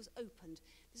exhibitions was opened.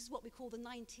 This is what we call the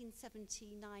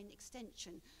 1979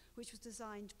 extension, which was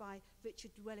designed by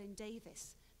Richard Llewellyn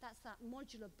Davis. That's that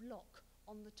modular block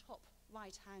on the top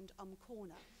right-hand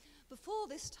corner. Before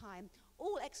this time,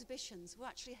 all exhibitions were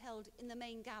actually held in the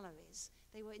main galleries.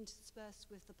 They were interspersed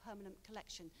with the permanent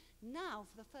collection. Now,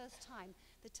 for the first time,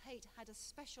 the Tate had a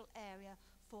special area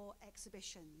for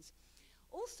exhibitions.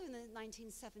 Also in the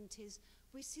 1970s,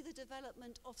 we see the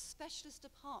development of specialist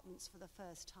departments for the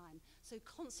first time. So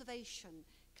conservation,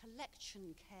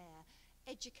 collection care,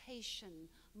 education,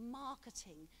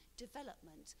 marketing,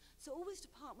 development. So all these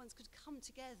departments could come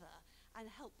together and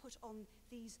help put on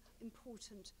these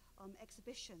important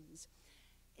exhibitions.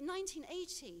 In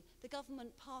 1980, the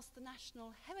government passed the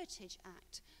National Heritage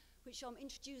Act, which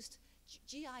introduced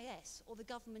GIS, or the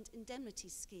Government Indemnity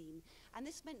Scheme, and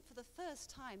this meant for the first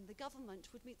time the government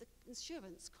would meet the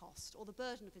insurance cost, or the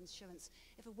burden of insurance,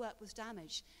 if a work was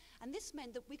damaged. And this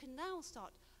meant that we can now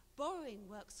start borrowing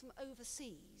works from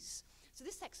overseas. So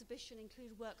this exhibition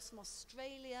included works from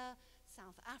Australia,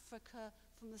 South Africa,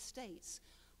 from the States.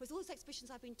 Whereas all those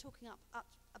exhibitions I've been talking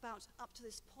about up to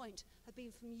this point have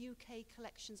been from UK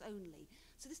collections only.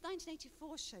 So this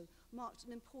 1984 show marked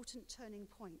an important turning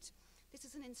point. This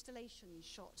is an installation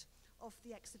shot of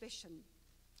the exhibition.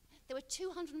 There were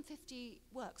 250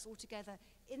 works altogether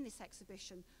in this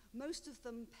exhibition, most of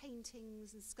them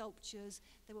paintings and sculptures.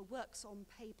 There were works on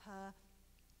paper,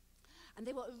 and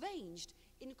they were arranged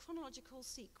in a chronological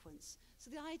sequence. So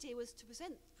the idea was to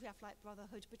present the Pre-Raphaelite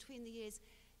Brotherhood between the years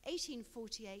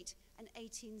 1848 and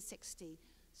 1860.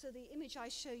 So the image I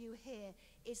show you here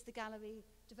is the gallery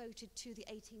devoted to the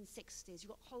 1860s. You've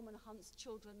got Holman Hunt's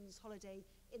Children's Holiday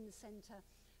in the centre,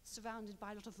 surrounded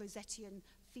by a lot of Rossettian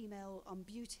female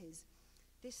beauties.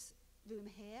 This room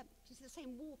here, you see the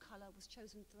same wall colour was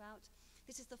chosen throughout.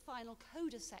 This is the final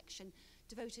coda section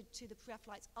devoted to the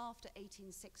Pre-Raphaelites after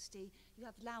 1860. You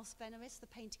have Laus Veneris, the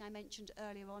painting I mentioned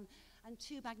earlier on, and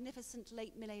two magnificent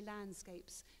late Millet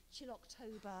landscapes, Chill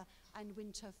October and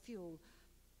Winter Fuel.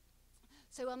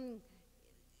 So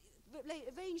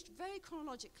arranged very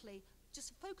chronologically, just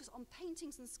to focus on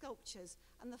paintings and sculptures,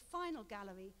 and the final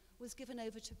gallery was given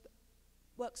over to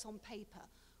works on paper,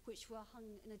 which were hung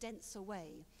in a denser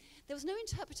way. There was no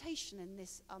interpretation in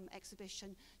this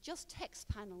exhibition, just text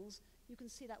panels. You can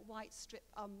see that white strip,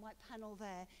 white panel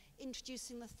there,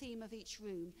 introducing the theme of each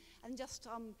room, and just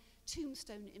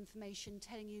tombstone information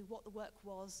telling you what the work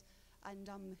was and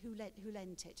who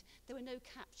lent it. There were no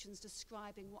captions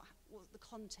describing what the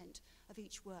content of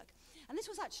each work. And this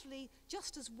was actually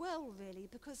just as well, really,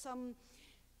 because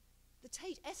the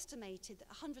Tate estimated that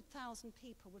 100,000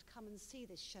 people would come and see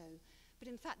this show. But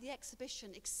in fact, the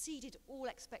exhibition exceeded all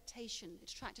expectation.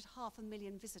 It attracted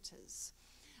 500,000 visitors.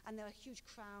 And there were huge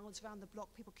crowds around the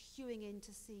block, people queuing in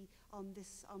to see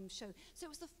this show. So it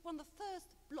was one of the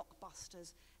first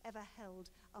blockbusters ever held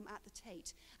at the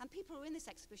Tate. And people were in this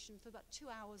exhibition for about 2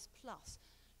 hours plus.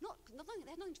 They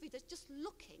had nothing to read, they're just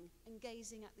looking and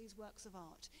gazing at these works of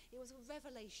art. It was a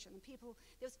revelation, and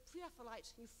there was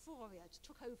Pre-Raphaelite euphoria that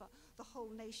took over the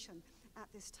whole nation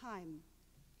at this time.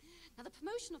 Now the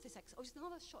promotion of this exhibition, just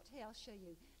another shot here I'll show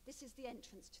you. This is the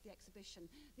entrance to the exhibition.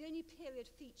 The only period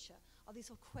feature are these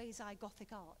sort of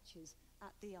quasi-Gothic arches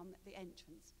at the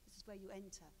entrance. This is where you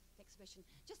enter the exhibition.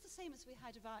 Just the same as we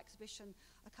had of our exhibition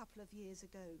a couple of years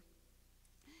ago.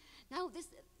 Now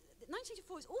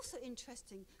 1984 is also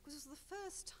interesting because it was the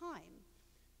first time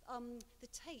the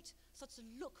Tate started to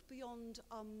look beyond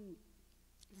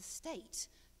the state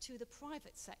to the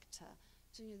private sector,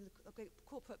 to the great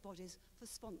corporate bodies for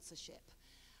sponsorship.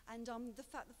 And the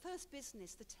first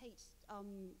business the Tate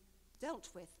dealt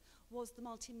with was the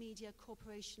multimedia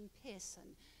corporation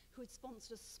Pearson, who had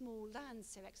sponsored a small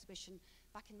Landseer exhibition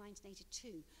back in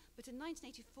 1982. But in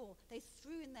 1984, they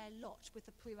threw in their lot with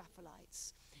the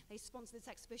Pre-Raphaelites. They sponsored this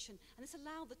exhibition, and this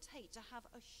allowed the Tate to have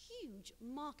a huge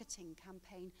marketing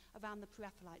campaign around the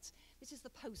Pre-Raphaelites. This is the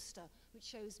poster, which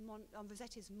shows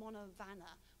Rossetti's Monna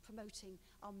Vanna promoting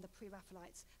the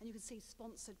Pre-Raphaelites, and you can see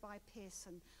sponsored by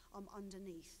Pearson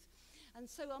underneath. And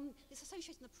so this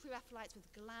associating the Pre-Raphaelites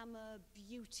with glamour,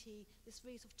 beauty, this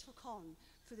really sort of took on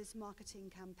through this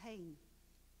marketing campaign.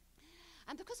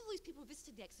 And because of all these people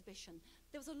visiting the exhibition,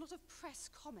 there was a lot of press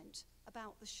comment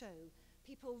about the show.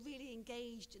 people really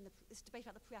engaged in this debate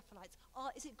about the Pre-Raphaelites.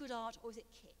 Is it good art or is it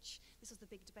kitsch? This was the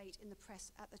big debate in the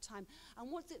press at the time. And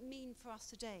what does it mean for us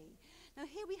today? Now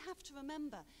here we have to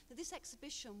remember that this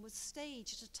exhibition was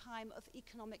staged at a time of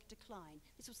economic decline.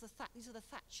 These are the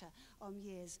Thatcher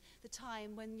years, the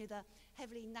time when the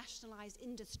heavily nationalised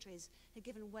industries had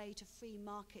given way to free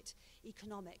market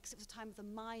economics. It was a time of the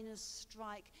miners'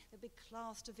 strike, the big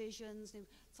class divisions,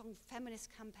 some feminist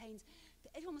campaigns.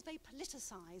 Everyone was very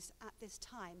politicised at this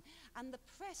time, and the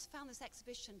press found this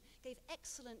exhibition gave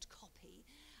excellent copy.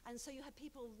 And so you had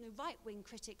people, right-wing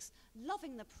critics,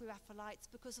 loving the Pre-Raphaelites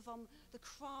because of the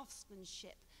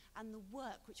craftsmanship and the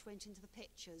work which went into the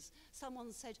pictures.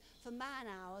 Someone said, for man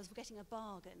hours, we're getting a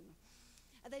bargain.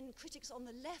 And then critics on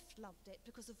the left loved it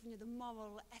because of the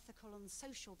moral, ethical and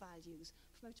social values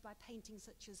promoted by paintings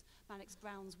such as Mannix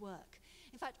Brown's work.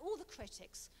 In fact, all the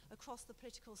critics across the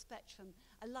political spectrum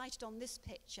alighted on this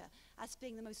picture as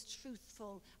being the most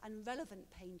truthful and relevant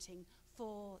painting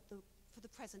for the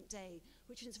present day,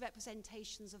 which in its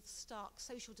representations of stark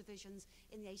social divisions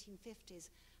in the 1850s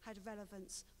had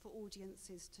relevance for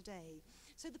audiences today.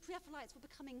 So the Pre-Raphaelites were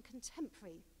becoming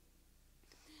contemporary.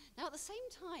 Now, at the same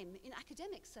time, in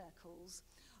academic circles,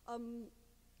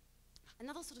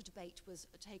 another sort of debate was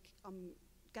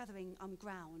gathering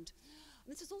ground.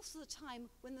 And this was also the time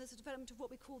when there was a development of what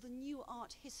we call the new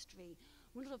art history,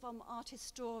 when a lot of art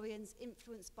historians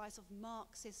influenced by sort of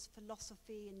Marxist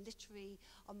philosophy and literary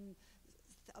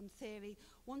theory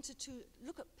wanted to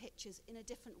look at pictures in a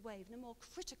different way, in a more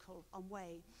critical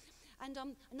way. And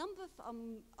a number of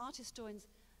art historians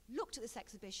looked at this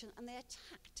exhibition and they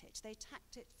attacked it. They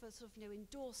attacked it for sort of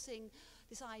endorsing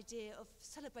this idea of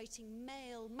celebrating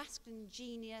male, masculine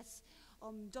genius,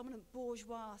 dominant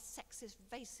bourgeois, sexist,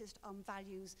 racist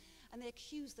values, and they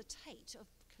accused the Tate of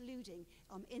colluding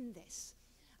in this.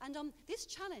 And this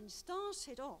challenge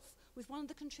started off with one of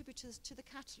the contributors to the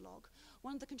catalogue,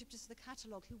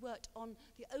 who worked on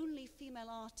the only female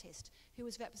artist who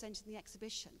was represented in the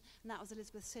exhibition, and that was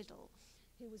Elizabeth Siddal,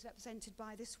 who was represented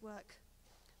by this work,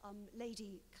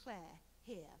 Lady Clare,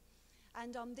 here.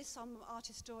 And this art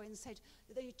historian said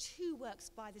that there are two works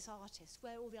by this artist,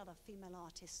 where all the other female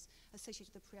artists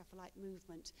associated with the Pre-Raphaelite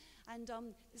movement. And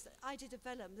this idea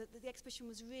developed that the exhibition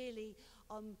was really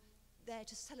there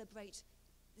to celebrate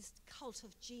this cult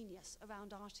of genius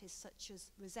around artists such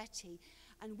as Rossetti,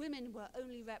 and women were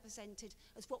only represented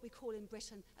as what we call in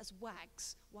Britain as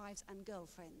wags, wives and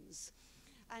girlfriends.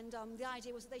 And the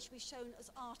idea was that they should be shown as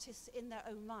artists in their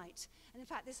own right. And in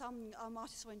fact, this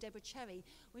artist historian, Deborah Cherry,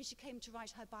 when she came to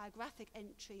write her biographic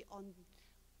entry on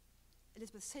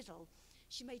Elizabeth Siddal,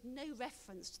 she made no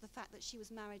reference to the fact that she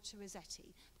was married to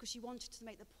Rossetti, because she wanted to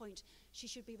make the point she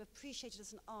should be appreciated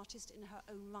as an artist in her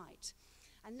own right.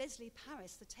 And Leslie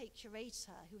Paris, the Tate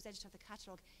curator, who was editor of the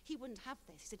catalogue, he wouldn't have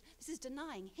this. He said, this is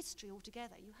denying history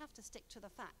altogether. You have to stick to the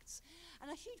facts.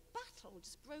 And a huge battle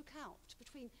just broke out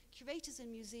between curators in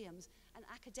museums and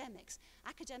academics.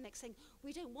 Academics saying,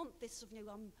 we don't want this sort of,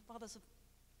 rather sort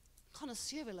of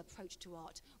connoisseurial approach to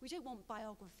art. We don't want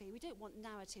biography. We don't want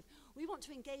narrative. We want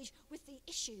to engage with the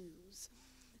issues.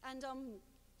 And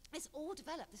it's all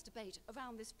developed, this debate,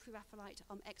 around this Pre-Raphaelite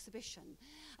exhibition.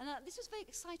 And this was a very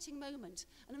exciting moment.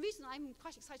 And the reason I'm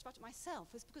quite excited about it myself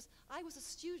is because I was a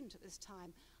student at this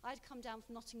time. I'd come down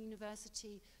from Nottingham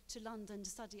University to London to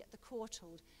study at the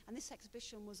Courtauld, and this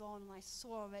exhibition was on, and I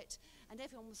saw it, and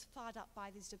everyone was fired up by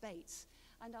these debates.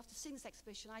 And after seeing this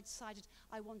exhibition, I decided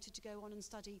I wanted to go on and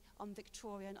study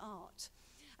Victorian art.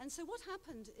 And so what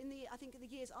happened in the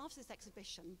years after this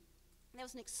exhibition, there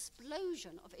was an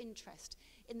explosion of interest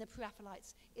in the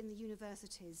Pre-Raphaelites in the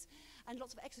universities, and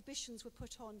lots of exhibitions were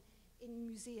put on in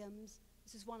museums.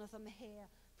 This is one of them here,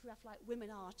 Pre-Raphaelite women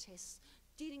artists,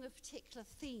 dealing with particular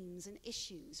themes and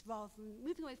issues, rather than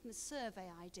moving away from the survey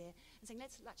idea and saying,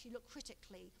 let's actually look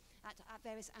critically at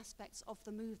various aspects of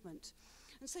the movement.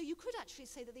 And so you could actually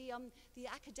say that the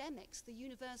academics, the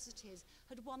universities,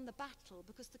 had won the battle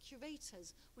because the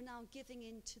curators were now giving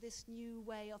in to this new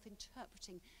way of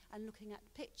interpreting and looking at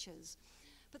pictures.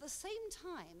 But at the same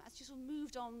time, as you sort of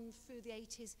moved on through the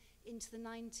 80s into the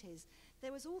 90s,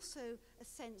 there was also a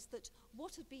sense that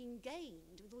what had been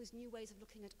gained with all these new ways of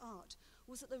looking at art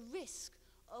was at the risk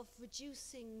of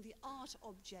reducing the art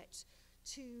object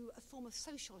to a form of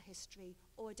social history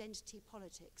or identity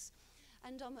politics.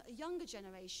 And a younger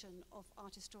generation of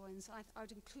art historians, I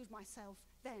would include myself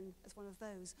then as one of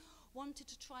those, wanted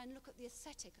to try and look at the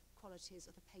aesthetic qualities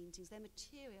of the paintings, their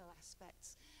material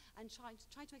aspects, and try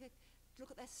to look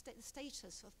at the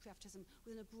status of Pre-Raphaelism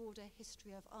within a broader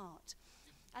history of art.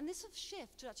 And this sort of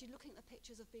shift to actually looking at the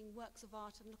pictures of being works of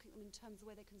art and looking at them in terms of the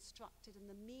way they're constructed and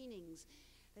the meanings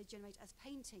they're generate as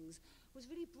paintings was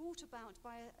really brought about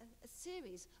by a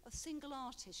series of single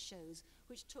artist shows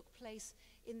which took place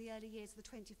in the early years of the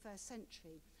 21st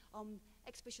century.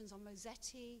 Exhibitions on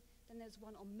Rossetti, then there's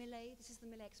one on Millet. This is the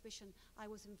Millet exhibition I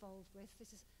was involved with.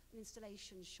 This is an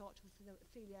installation shot with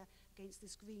Ophelia against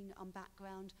this green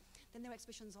background. Then there were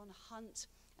exhibitions on Hunt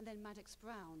and then Maddox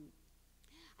Brown.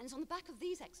 And it's on the back of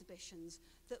these exhibitions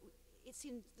that it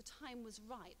seemed the time was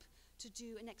ripe to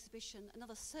do an exhibition,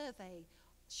 another survey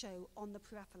show on the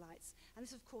Pre-Raphaelites. And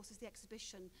this, of course, is the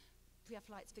exhibition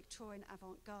Pre-Raphaelites Victorian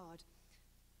Avant-Garde.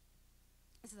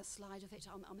 This is a slide of it.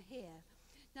 I'm here.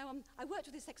 Now, I worked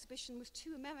with this exhibition with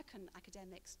two American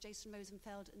academics, Jason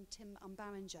Rosenfeld and Tim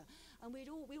Barringer, and we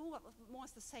all were more or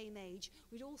less the same age.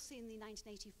 We'd all seen the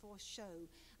 1984 show,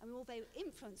 and we were all very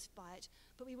influenced by it,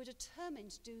 but we were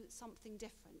determined to do something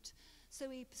different. So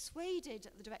we persuaded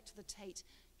the director of the Tate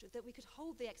that we could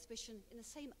hold the exhibition in the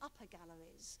same upper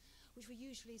galleries, which were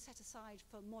usually set aside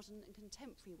for modern and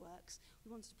contemporary works.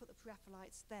 We wanted to put the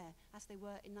Pre-Raphaelites there, as they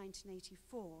were in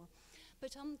 1984.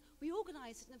 But we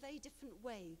organised it in a very different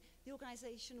way. The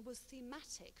organisation was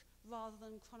thematic rather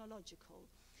than chronological,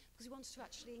 because we wanted to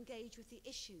actually engage with the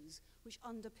issues which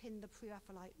underpin the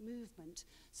Pre-Raphaelite movement.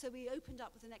 So we opened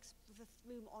up with a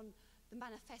room on the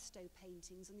manifesto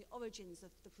paintings and the origins of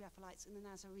the Pre-Raphaelites and the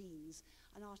Nazarenes,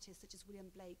 and artists such as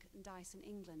William Blake and Dyson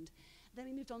England. Then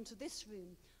we moved on to this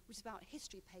room, which is about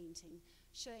history painting,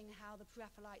 showing how the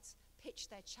Pre-Raphaelites pitched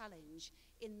their challenge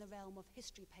in the realm of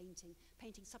history painting,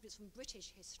 painting subjects from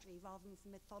British history rather than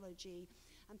from mythology,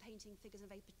 and painting figures in a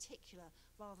very particular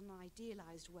rather than an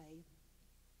idealised way.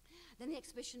 Then the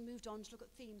exhibition moved on to look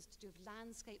at themes to do with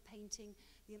landscape painting,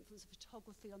 the influence of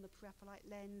photography on the Pre-Raphaelite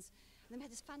lens. And then we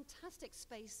had this fantastic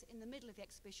space in the middle of the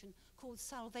exhibition called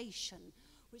Salvation,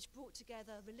 which brought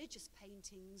together religious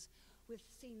paintings with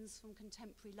scenes from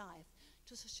contemporary life,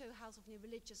 just to show how sort of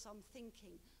religious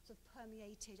thinking sort of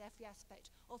permeated every aspect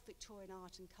of Victorian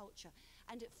art and culture,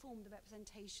 and it formed the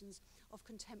representations of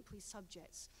contemporary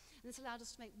subjects. And this allowed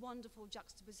us to make wonderful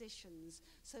juxtapositions.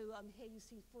 So here you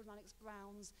see Maddox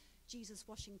Brown's Jesus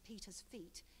washing Peter's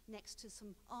feet next to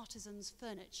some artisans'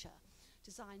 furniture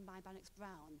designed by Maddox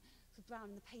Brown. So Brown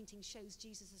in the painting shows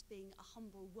Jesus as being a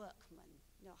humble workman,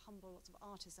 a humble sort of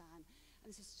artisan. And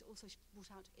this is also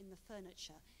brought out in the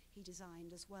furniture he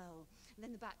designed as well. And then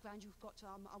in the background you've got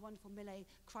a wonderful Millet,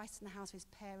 Christ in the house of his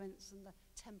parents, and the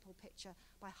temple picture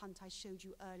by Hunt I showed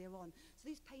you earlier on. So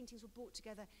these paintings were brought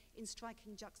together in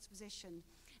striking juxtaposition.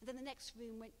 And then the next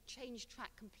room changed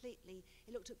track completely.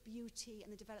 It looked at beauty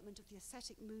and the development of the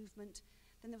aesthetic movement.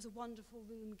 Then there was a wonderful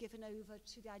room given over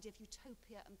to the idea of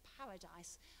utopia and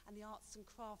paradise and the arts and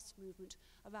crafts movement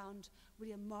around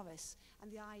William Morris,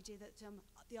 and the idea that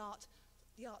the arts,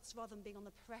 rather than being on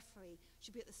the periphery,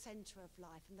 should be at the centre of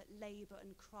life, and that labour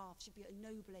and craft should be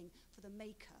ennobling for the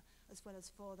maker as well as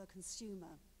for the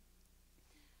consumer.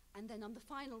 And then the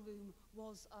final room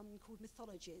was called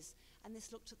Mythologies, and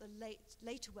this looked at the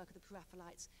later work of the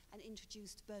Pre-Raphaelites and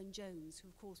introduced Burne-Jones, who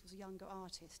of course was a younger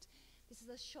artist. This is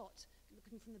a shot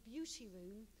looking from the beauty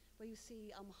room, where you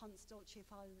see Hunt's Dolce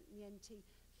Far Niente,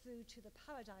 through to the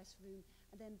Paradise room,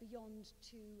 and then beyond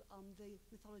to the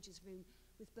Mythologies room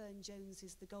with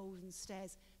Burne-Jones's The Golden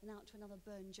Stairs, and out to another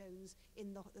Burne-Jones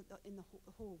in the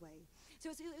hallway.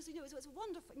 So it's a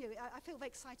wonderful. I feel very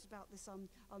excited about this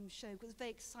show, because it's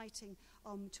very exciting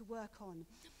to work on.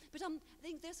 But I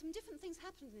think there's some different things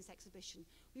happened in this exhibition.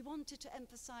 We wanted to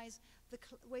emphasise the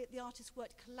way the artists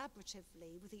worked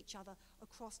collaboratively with each other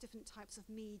across different types of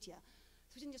media.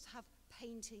 So we didn't just have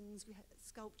paintings, we had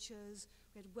sculptures,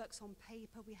 we had works on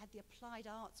paper, we had the applied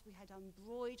arts, we had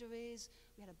embroideries,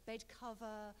 we had a bed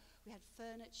cover, we had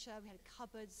furniture, we had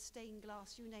cupboards, stained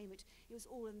glass, you name it. It was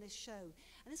all in this show.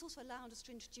 And this also allowed us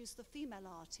to introduce the female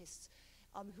artists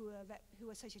who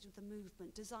were associated with the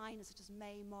movement, designers such as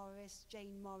May Morris,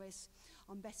 Jane Morris,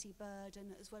 Bessie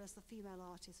Burden, as well as the female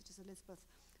artists such as Elizabeth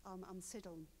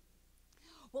Siddle.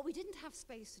 What we didn't have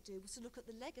space to do was to look at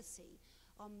the legacy.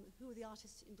 Who were the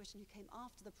artists in Britain who came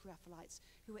after the Pre-Raphaelites,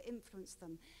 who influenced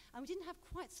them. And we didn't have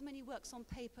quite so many works on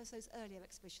paper as those earlier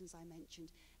exhibitions I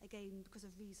mentioned, again because of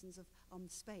reasons of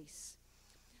space.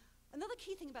 Another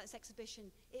key thing about this exhibition,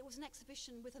 it was an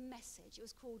exhibition with a message. It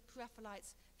was called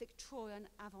Pre-Raphaelites Victorian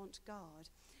Avant-Garde.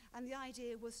 And the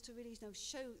idea was to really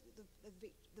show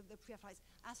the Pre-Raphaelites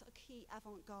as a key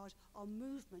avant-garde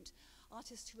movement.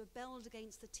 Artists who rebelled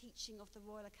against the teaching of the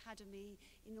Royal Academy,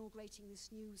 inaugurating this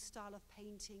new style of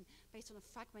painting based on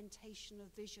a fragmentation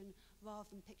of vision rather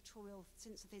than pictorial,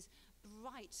 sense of his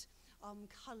bright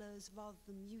colours rather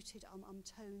than muted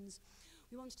tones.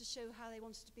 We wanted to show how they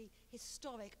wanted to be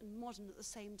historic and modern at the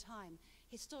same time.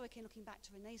 historic in looking back to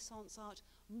Renaissance art,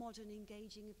 modern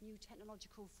engaging of new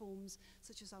technological forms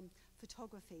such as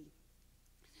photography.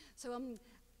 So,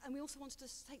 and we also wanted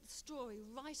to take the story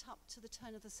right up to the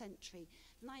turn of the century.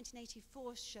 The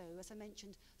 1984 show, as I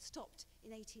mentioned, stopped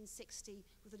in 1860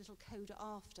 with a little coda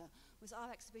after, whereas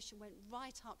our exhibition went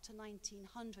right up to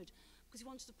 1900 because we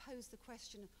wanted to pose the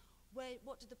question,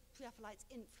 what did the Pre-Raphaelites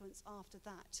influence after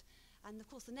that? And of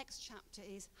course the next chapter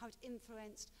is how it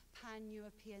influenced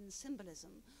pan-European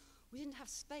symbolism. We didn't have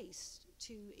space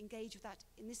to engage with that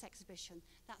in this exhibition.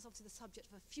 That's obviously the subject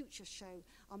of a future show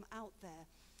out there.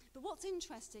 But what's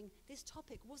interesting, this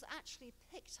topic was actually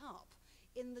picked up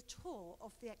in the tour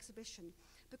of the exhibition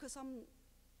because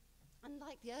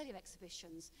unlike the earlier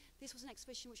exhibitions, this was an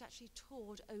exhibition which actually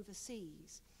toured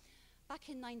overseas. Back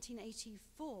in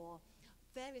 1984,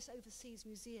 various overseas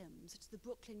museums, such as the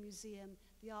Brooklyn Museum,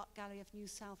 the Art Gallery of New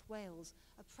South Wales,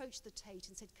 approached the Tate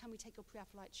and said, can we take your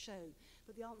Pre-Raphaelite show?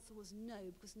 But the answer was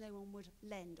no, because no one would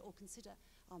lend or consider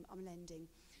lending.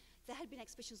 There had been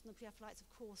exhibitions on the Pre-Raphaelites, of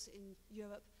course, in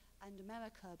Europe and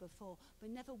America before, but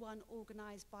never one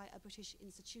organised by a British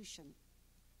institution.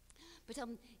 But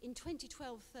in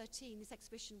 2012-13, this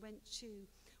exhibition went to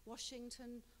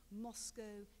Washington,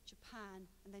 Moscow, Japan,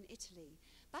 and then Italy.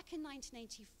 Back in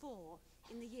 1984,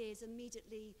 in the years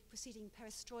immediately preceding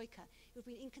perestroika, it would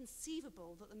have been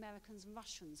inconceivable that the Americans and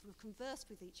Russians would have conversed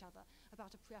with each other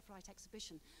about a Pre-Raphaelite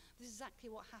exhibition. This is exactly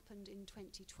what happened in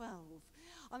 2012.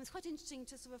 It's quite interesting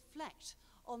to sort of reflect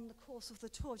on the course of the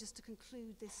tour, just to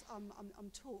conclude this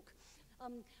talk.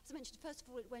 As I mentioned, first of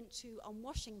all, it went to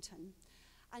Washington,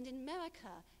 and in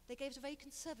America, they gave it a very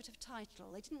conservative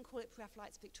title. They didn't call it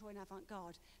Pre-Raphaelites Victorian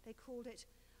Avant-Garde. They called it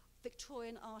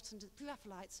Victorian Art and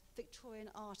Pre-Raphaelites Victorian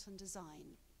Art and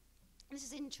Design. And this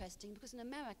is interesting because in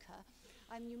America,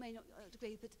 you may not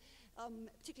agree, but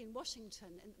particularly in Washington,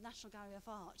 in the National Gallery of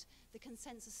Art, the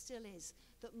consensus still is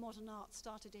that modern art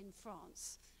started in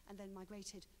France and then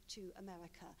migrated to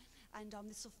America. And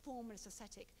this sort of formalist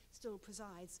aesthetic still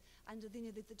presides. And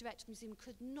the Direct Museum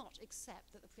could not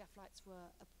accept that the Pre-Raphaelites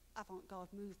were an avant-garde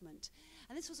movement.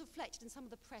 And this was reflected in some of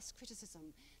the press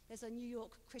criticism. There's a New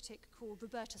York critic called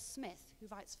Roberta Smith, who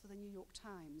writes for the New York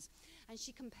Times. And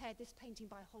she compared this painting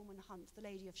by Holman Hunt, The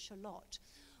Lady of Shalott,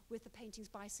 with the paintings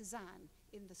by Cézanne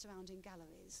in the surrounding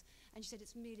galleries. And she said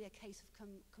it's merely a case of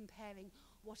comparing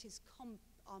what is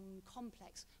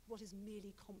complex, what is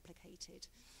merely complicated.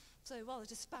 So rather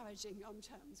disparaging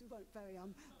terms. We weren't very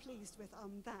pleased with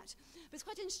that. But it's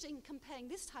quite interesting comparing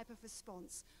this type of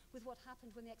response with what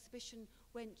happened when the exhibition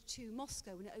went to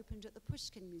Moscow when it opened at the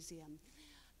Pushkin Museum.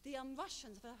 The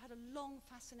Russians have had a long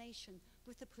fascination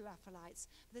with the Pre-Raphaelites,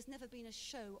 but there's never been a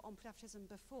show on Pre-Raphaelism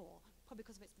before, probably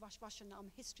because of its Russian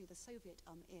history, the Soviet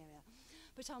era.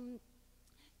 But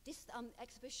this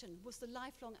exhibition was the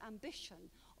lifelong ambition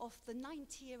of the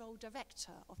 90-year-old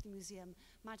director of the museum,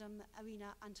 Madame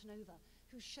Irina Antonova,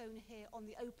 who's shown here on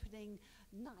the opening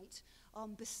night,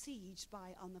 besieged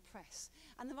by the press.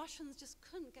 And the Russians just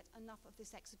couldn't get enough of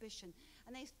this exhibition,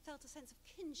 and they felt a sense of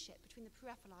kinship between the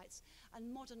Pre-Raphaelites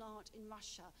and modern art in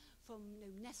Russia, from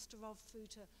Nestorov through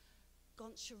to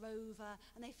Goncharova,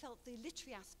 and they felt the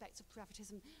literary aspects of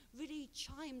Pre-Raphaelism really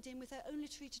chimed in with their own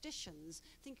literary traditions,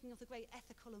 thinking of the great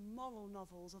ethical and moral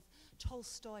novels of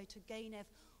Tolstoy, Turgenev,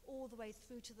 all the way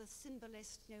through to the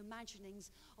symbolist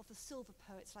imaginings of the silver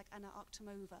poets like Anna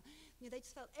Akhtomova. They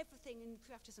just felt everything in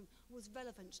Pre-Raphaelism was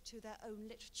relevant to their own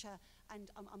literature and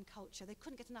culture. They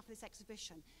couldn't get enough of this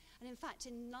exhibition. And in fact,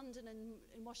 in London and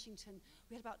in Washington,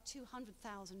 we had about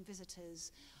 200,000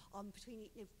 visitors between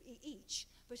each.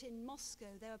 But in Moscow,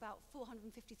 there were about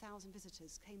 450,000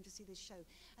 visitors came to see this show.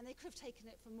 And they could have taken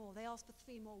it for more. They asked for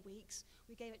 3 more weeks.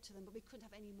 We gave it to them, but we couldn't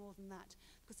have any more than that,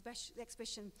 because the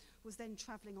exhibition was then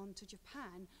traveling on to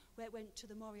Japan, where it went to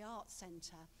the Mori Art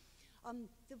Center.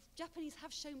 The Japanese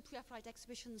have shown Pre-Raphaelite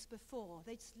exhibitions before.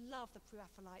 They just love the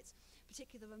Pre-Raphaelites,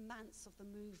 particularly the romance of the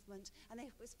movement, and there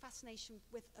was fascination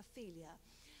with Ophelia.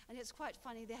 And it's quite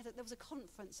funny, there was a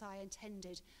conference I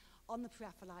attended on the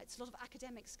Pre-Raphaelites. A lot of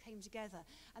academics came together,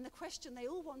 and the question they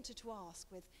all wanted to ask,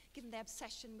 given their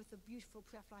obsession with the beautiful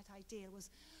Pre-Raphaelite ideal, was,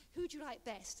 who do you like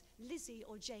best, Lizzie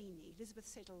or Janie, Elizabeth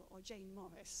Siddal or Jane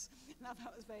Morris? Now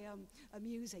that was very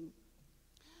amusing.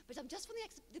 But just when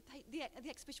the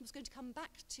exhibition was going to come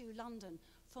back to London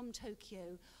from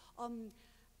Tokyo,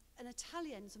 an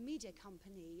Italian media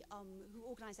company who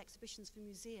organised exhibitions for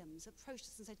museums approached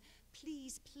us and said,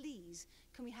 please, please,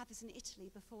 can we have this in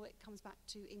Italy before it comes back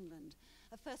to England?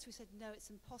 At first we said, no, it's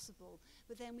impossible.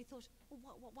 But then we thought,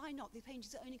 well, why not? The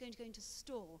paintings are only going to go into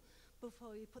store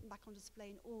before we put them back on display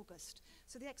in August.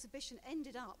 So the exhibition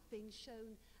ended up being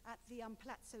shown at the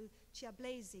Palazzo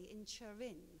Chiablesi in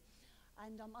Turin,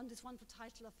 and under this wonderful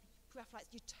title of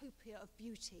Pre-Raphaelites, Utopia of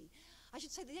Beauty. I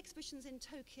should say the exhibitions in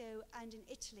Tokyo and in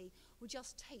Italy were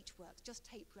just Tate works, just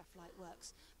Tate Pre-Raphaelite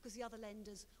works, because the other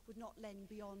lenders would not lend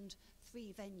beyond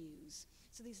 3 venues.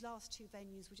 So these last 2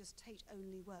 venues were just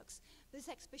Tate-only works. This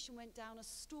exhibition went down a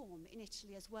storm in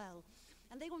Italy as well,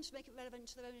 and they wanted to make it relevant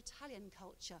to their own Italian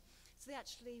culture. So they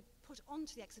actually put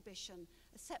onto the exhibition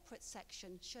a separate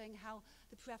section showing how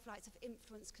the Pre-Raphaelites have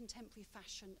influenced contemporary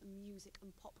fashion and music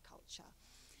and pop culture.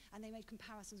 And they made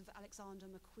comparisons with Alexander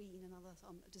McQueen and other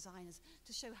designers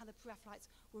to show how the Pre-Raphaelites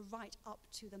were right up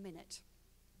to the minute.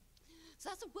 So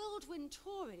that's a whirlwind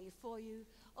tour really for you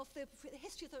of the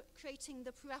history of creating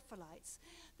the Pre-Raphaelites.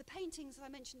 The paintings, as I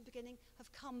mentioned at the beginning,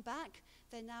 have come back.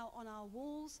 They're now on our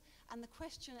walls. And the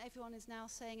question everyone is now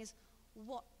saying is,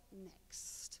 what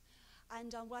next?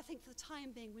 And well, I think for the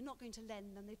time being, we're not going to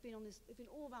lend them. They've been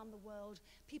all around the world.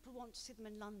 People want to see them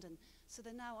in London. So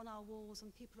they're now on our walls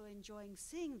and people are enjoying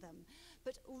seeing them.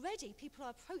 But already people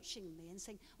are approaching me and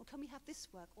saying, well, can we have this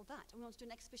work or that? And we want to do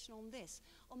an exhibition on this.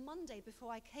 On Monday,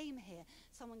 before I came here,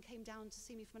 someone came down to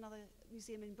see me from another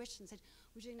museum in Britain and said,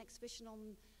 we're doing an exhibition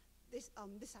on this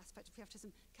aspect of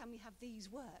pre-Raphaelism. Can we have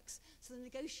these works? So the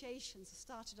negotiations have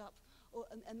started up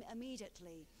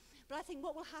immediately. But I think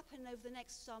what will happen over the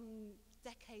next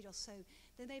decade or so,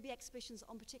 there may be exhibitions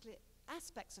on particular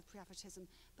aspects of pre-Raphaelism,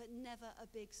 but never a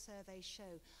big survey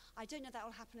show. I don't know if that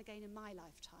will happen again in my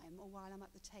lifetime or while I'm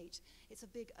at the Tate. It's a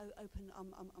big open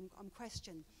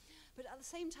question. But at the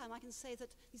same time, I can say that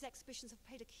these exhibitions have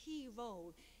played a key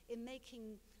role in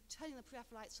turning the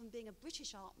Pre-Raphaelites from being a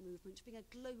British art movement to being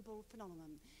a global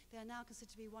phenomenon. They are now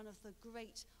considered to be one of the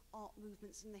great art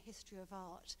movements in the history of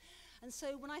art. And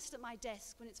so when I sit at my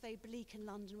desk, when it's very bleak in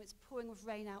London, when it's pouring with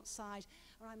rain outside,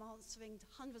 or I'm answering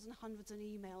hundreds and hundreds of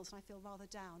emails and I feel rather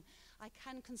down, I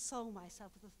can console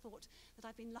myself with the thought that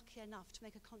I've been lucky enough to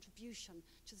make a contribution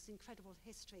to this incredible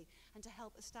history and to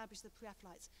help establish the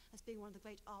Pre-Raphaelites as being one of the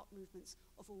great art movements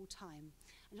of all time.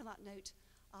 And on that note,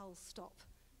 I'll stop.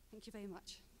 Thank you very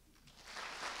much.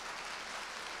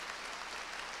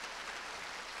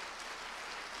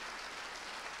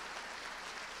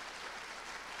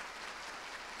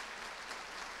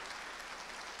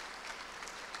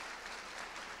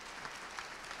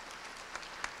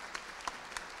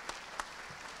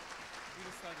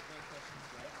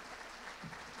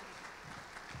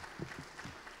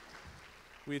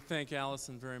 We thank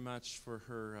Alison very much for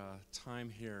her time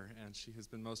here, and she has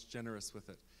been most generous with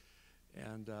it.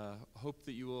 And hope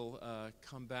that you will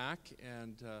come back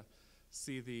and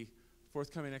see the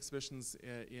forthcoming exhibitions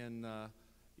in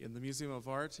the Museum of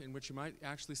Art, in which you might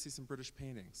actually see some British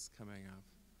paintings coming up.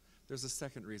 There's a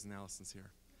second reason Alison's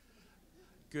here.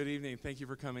 Good evening. Thank you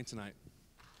for coming tonight.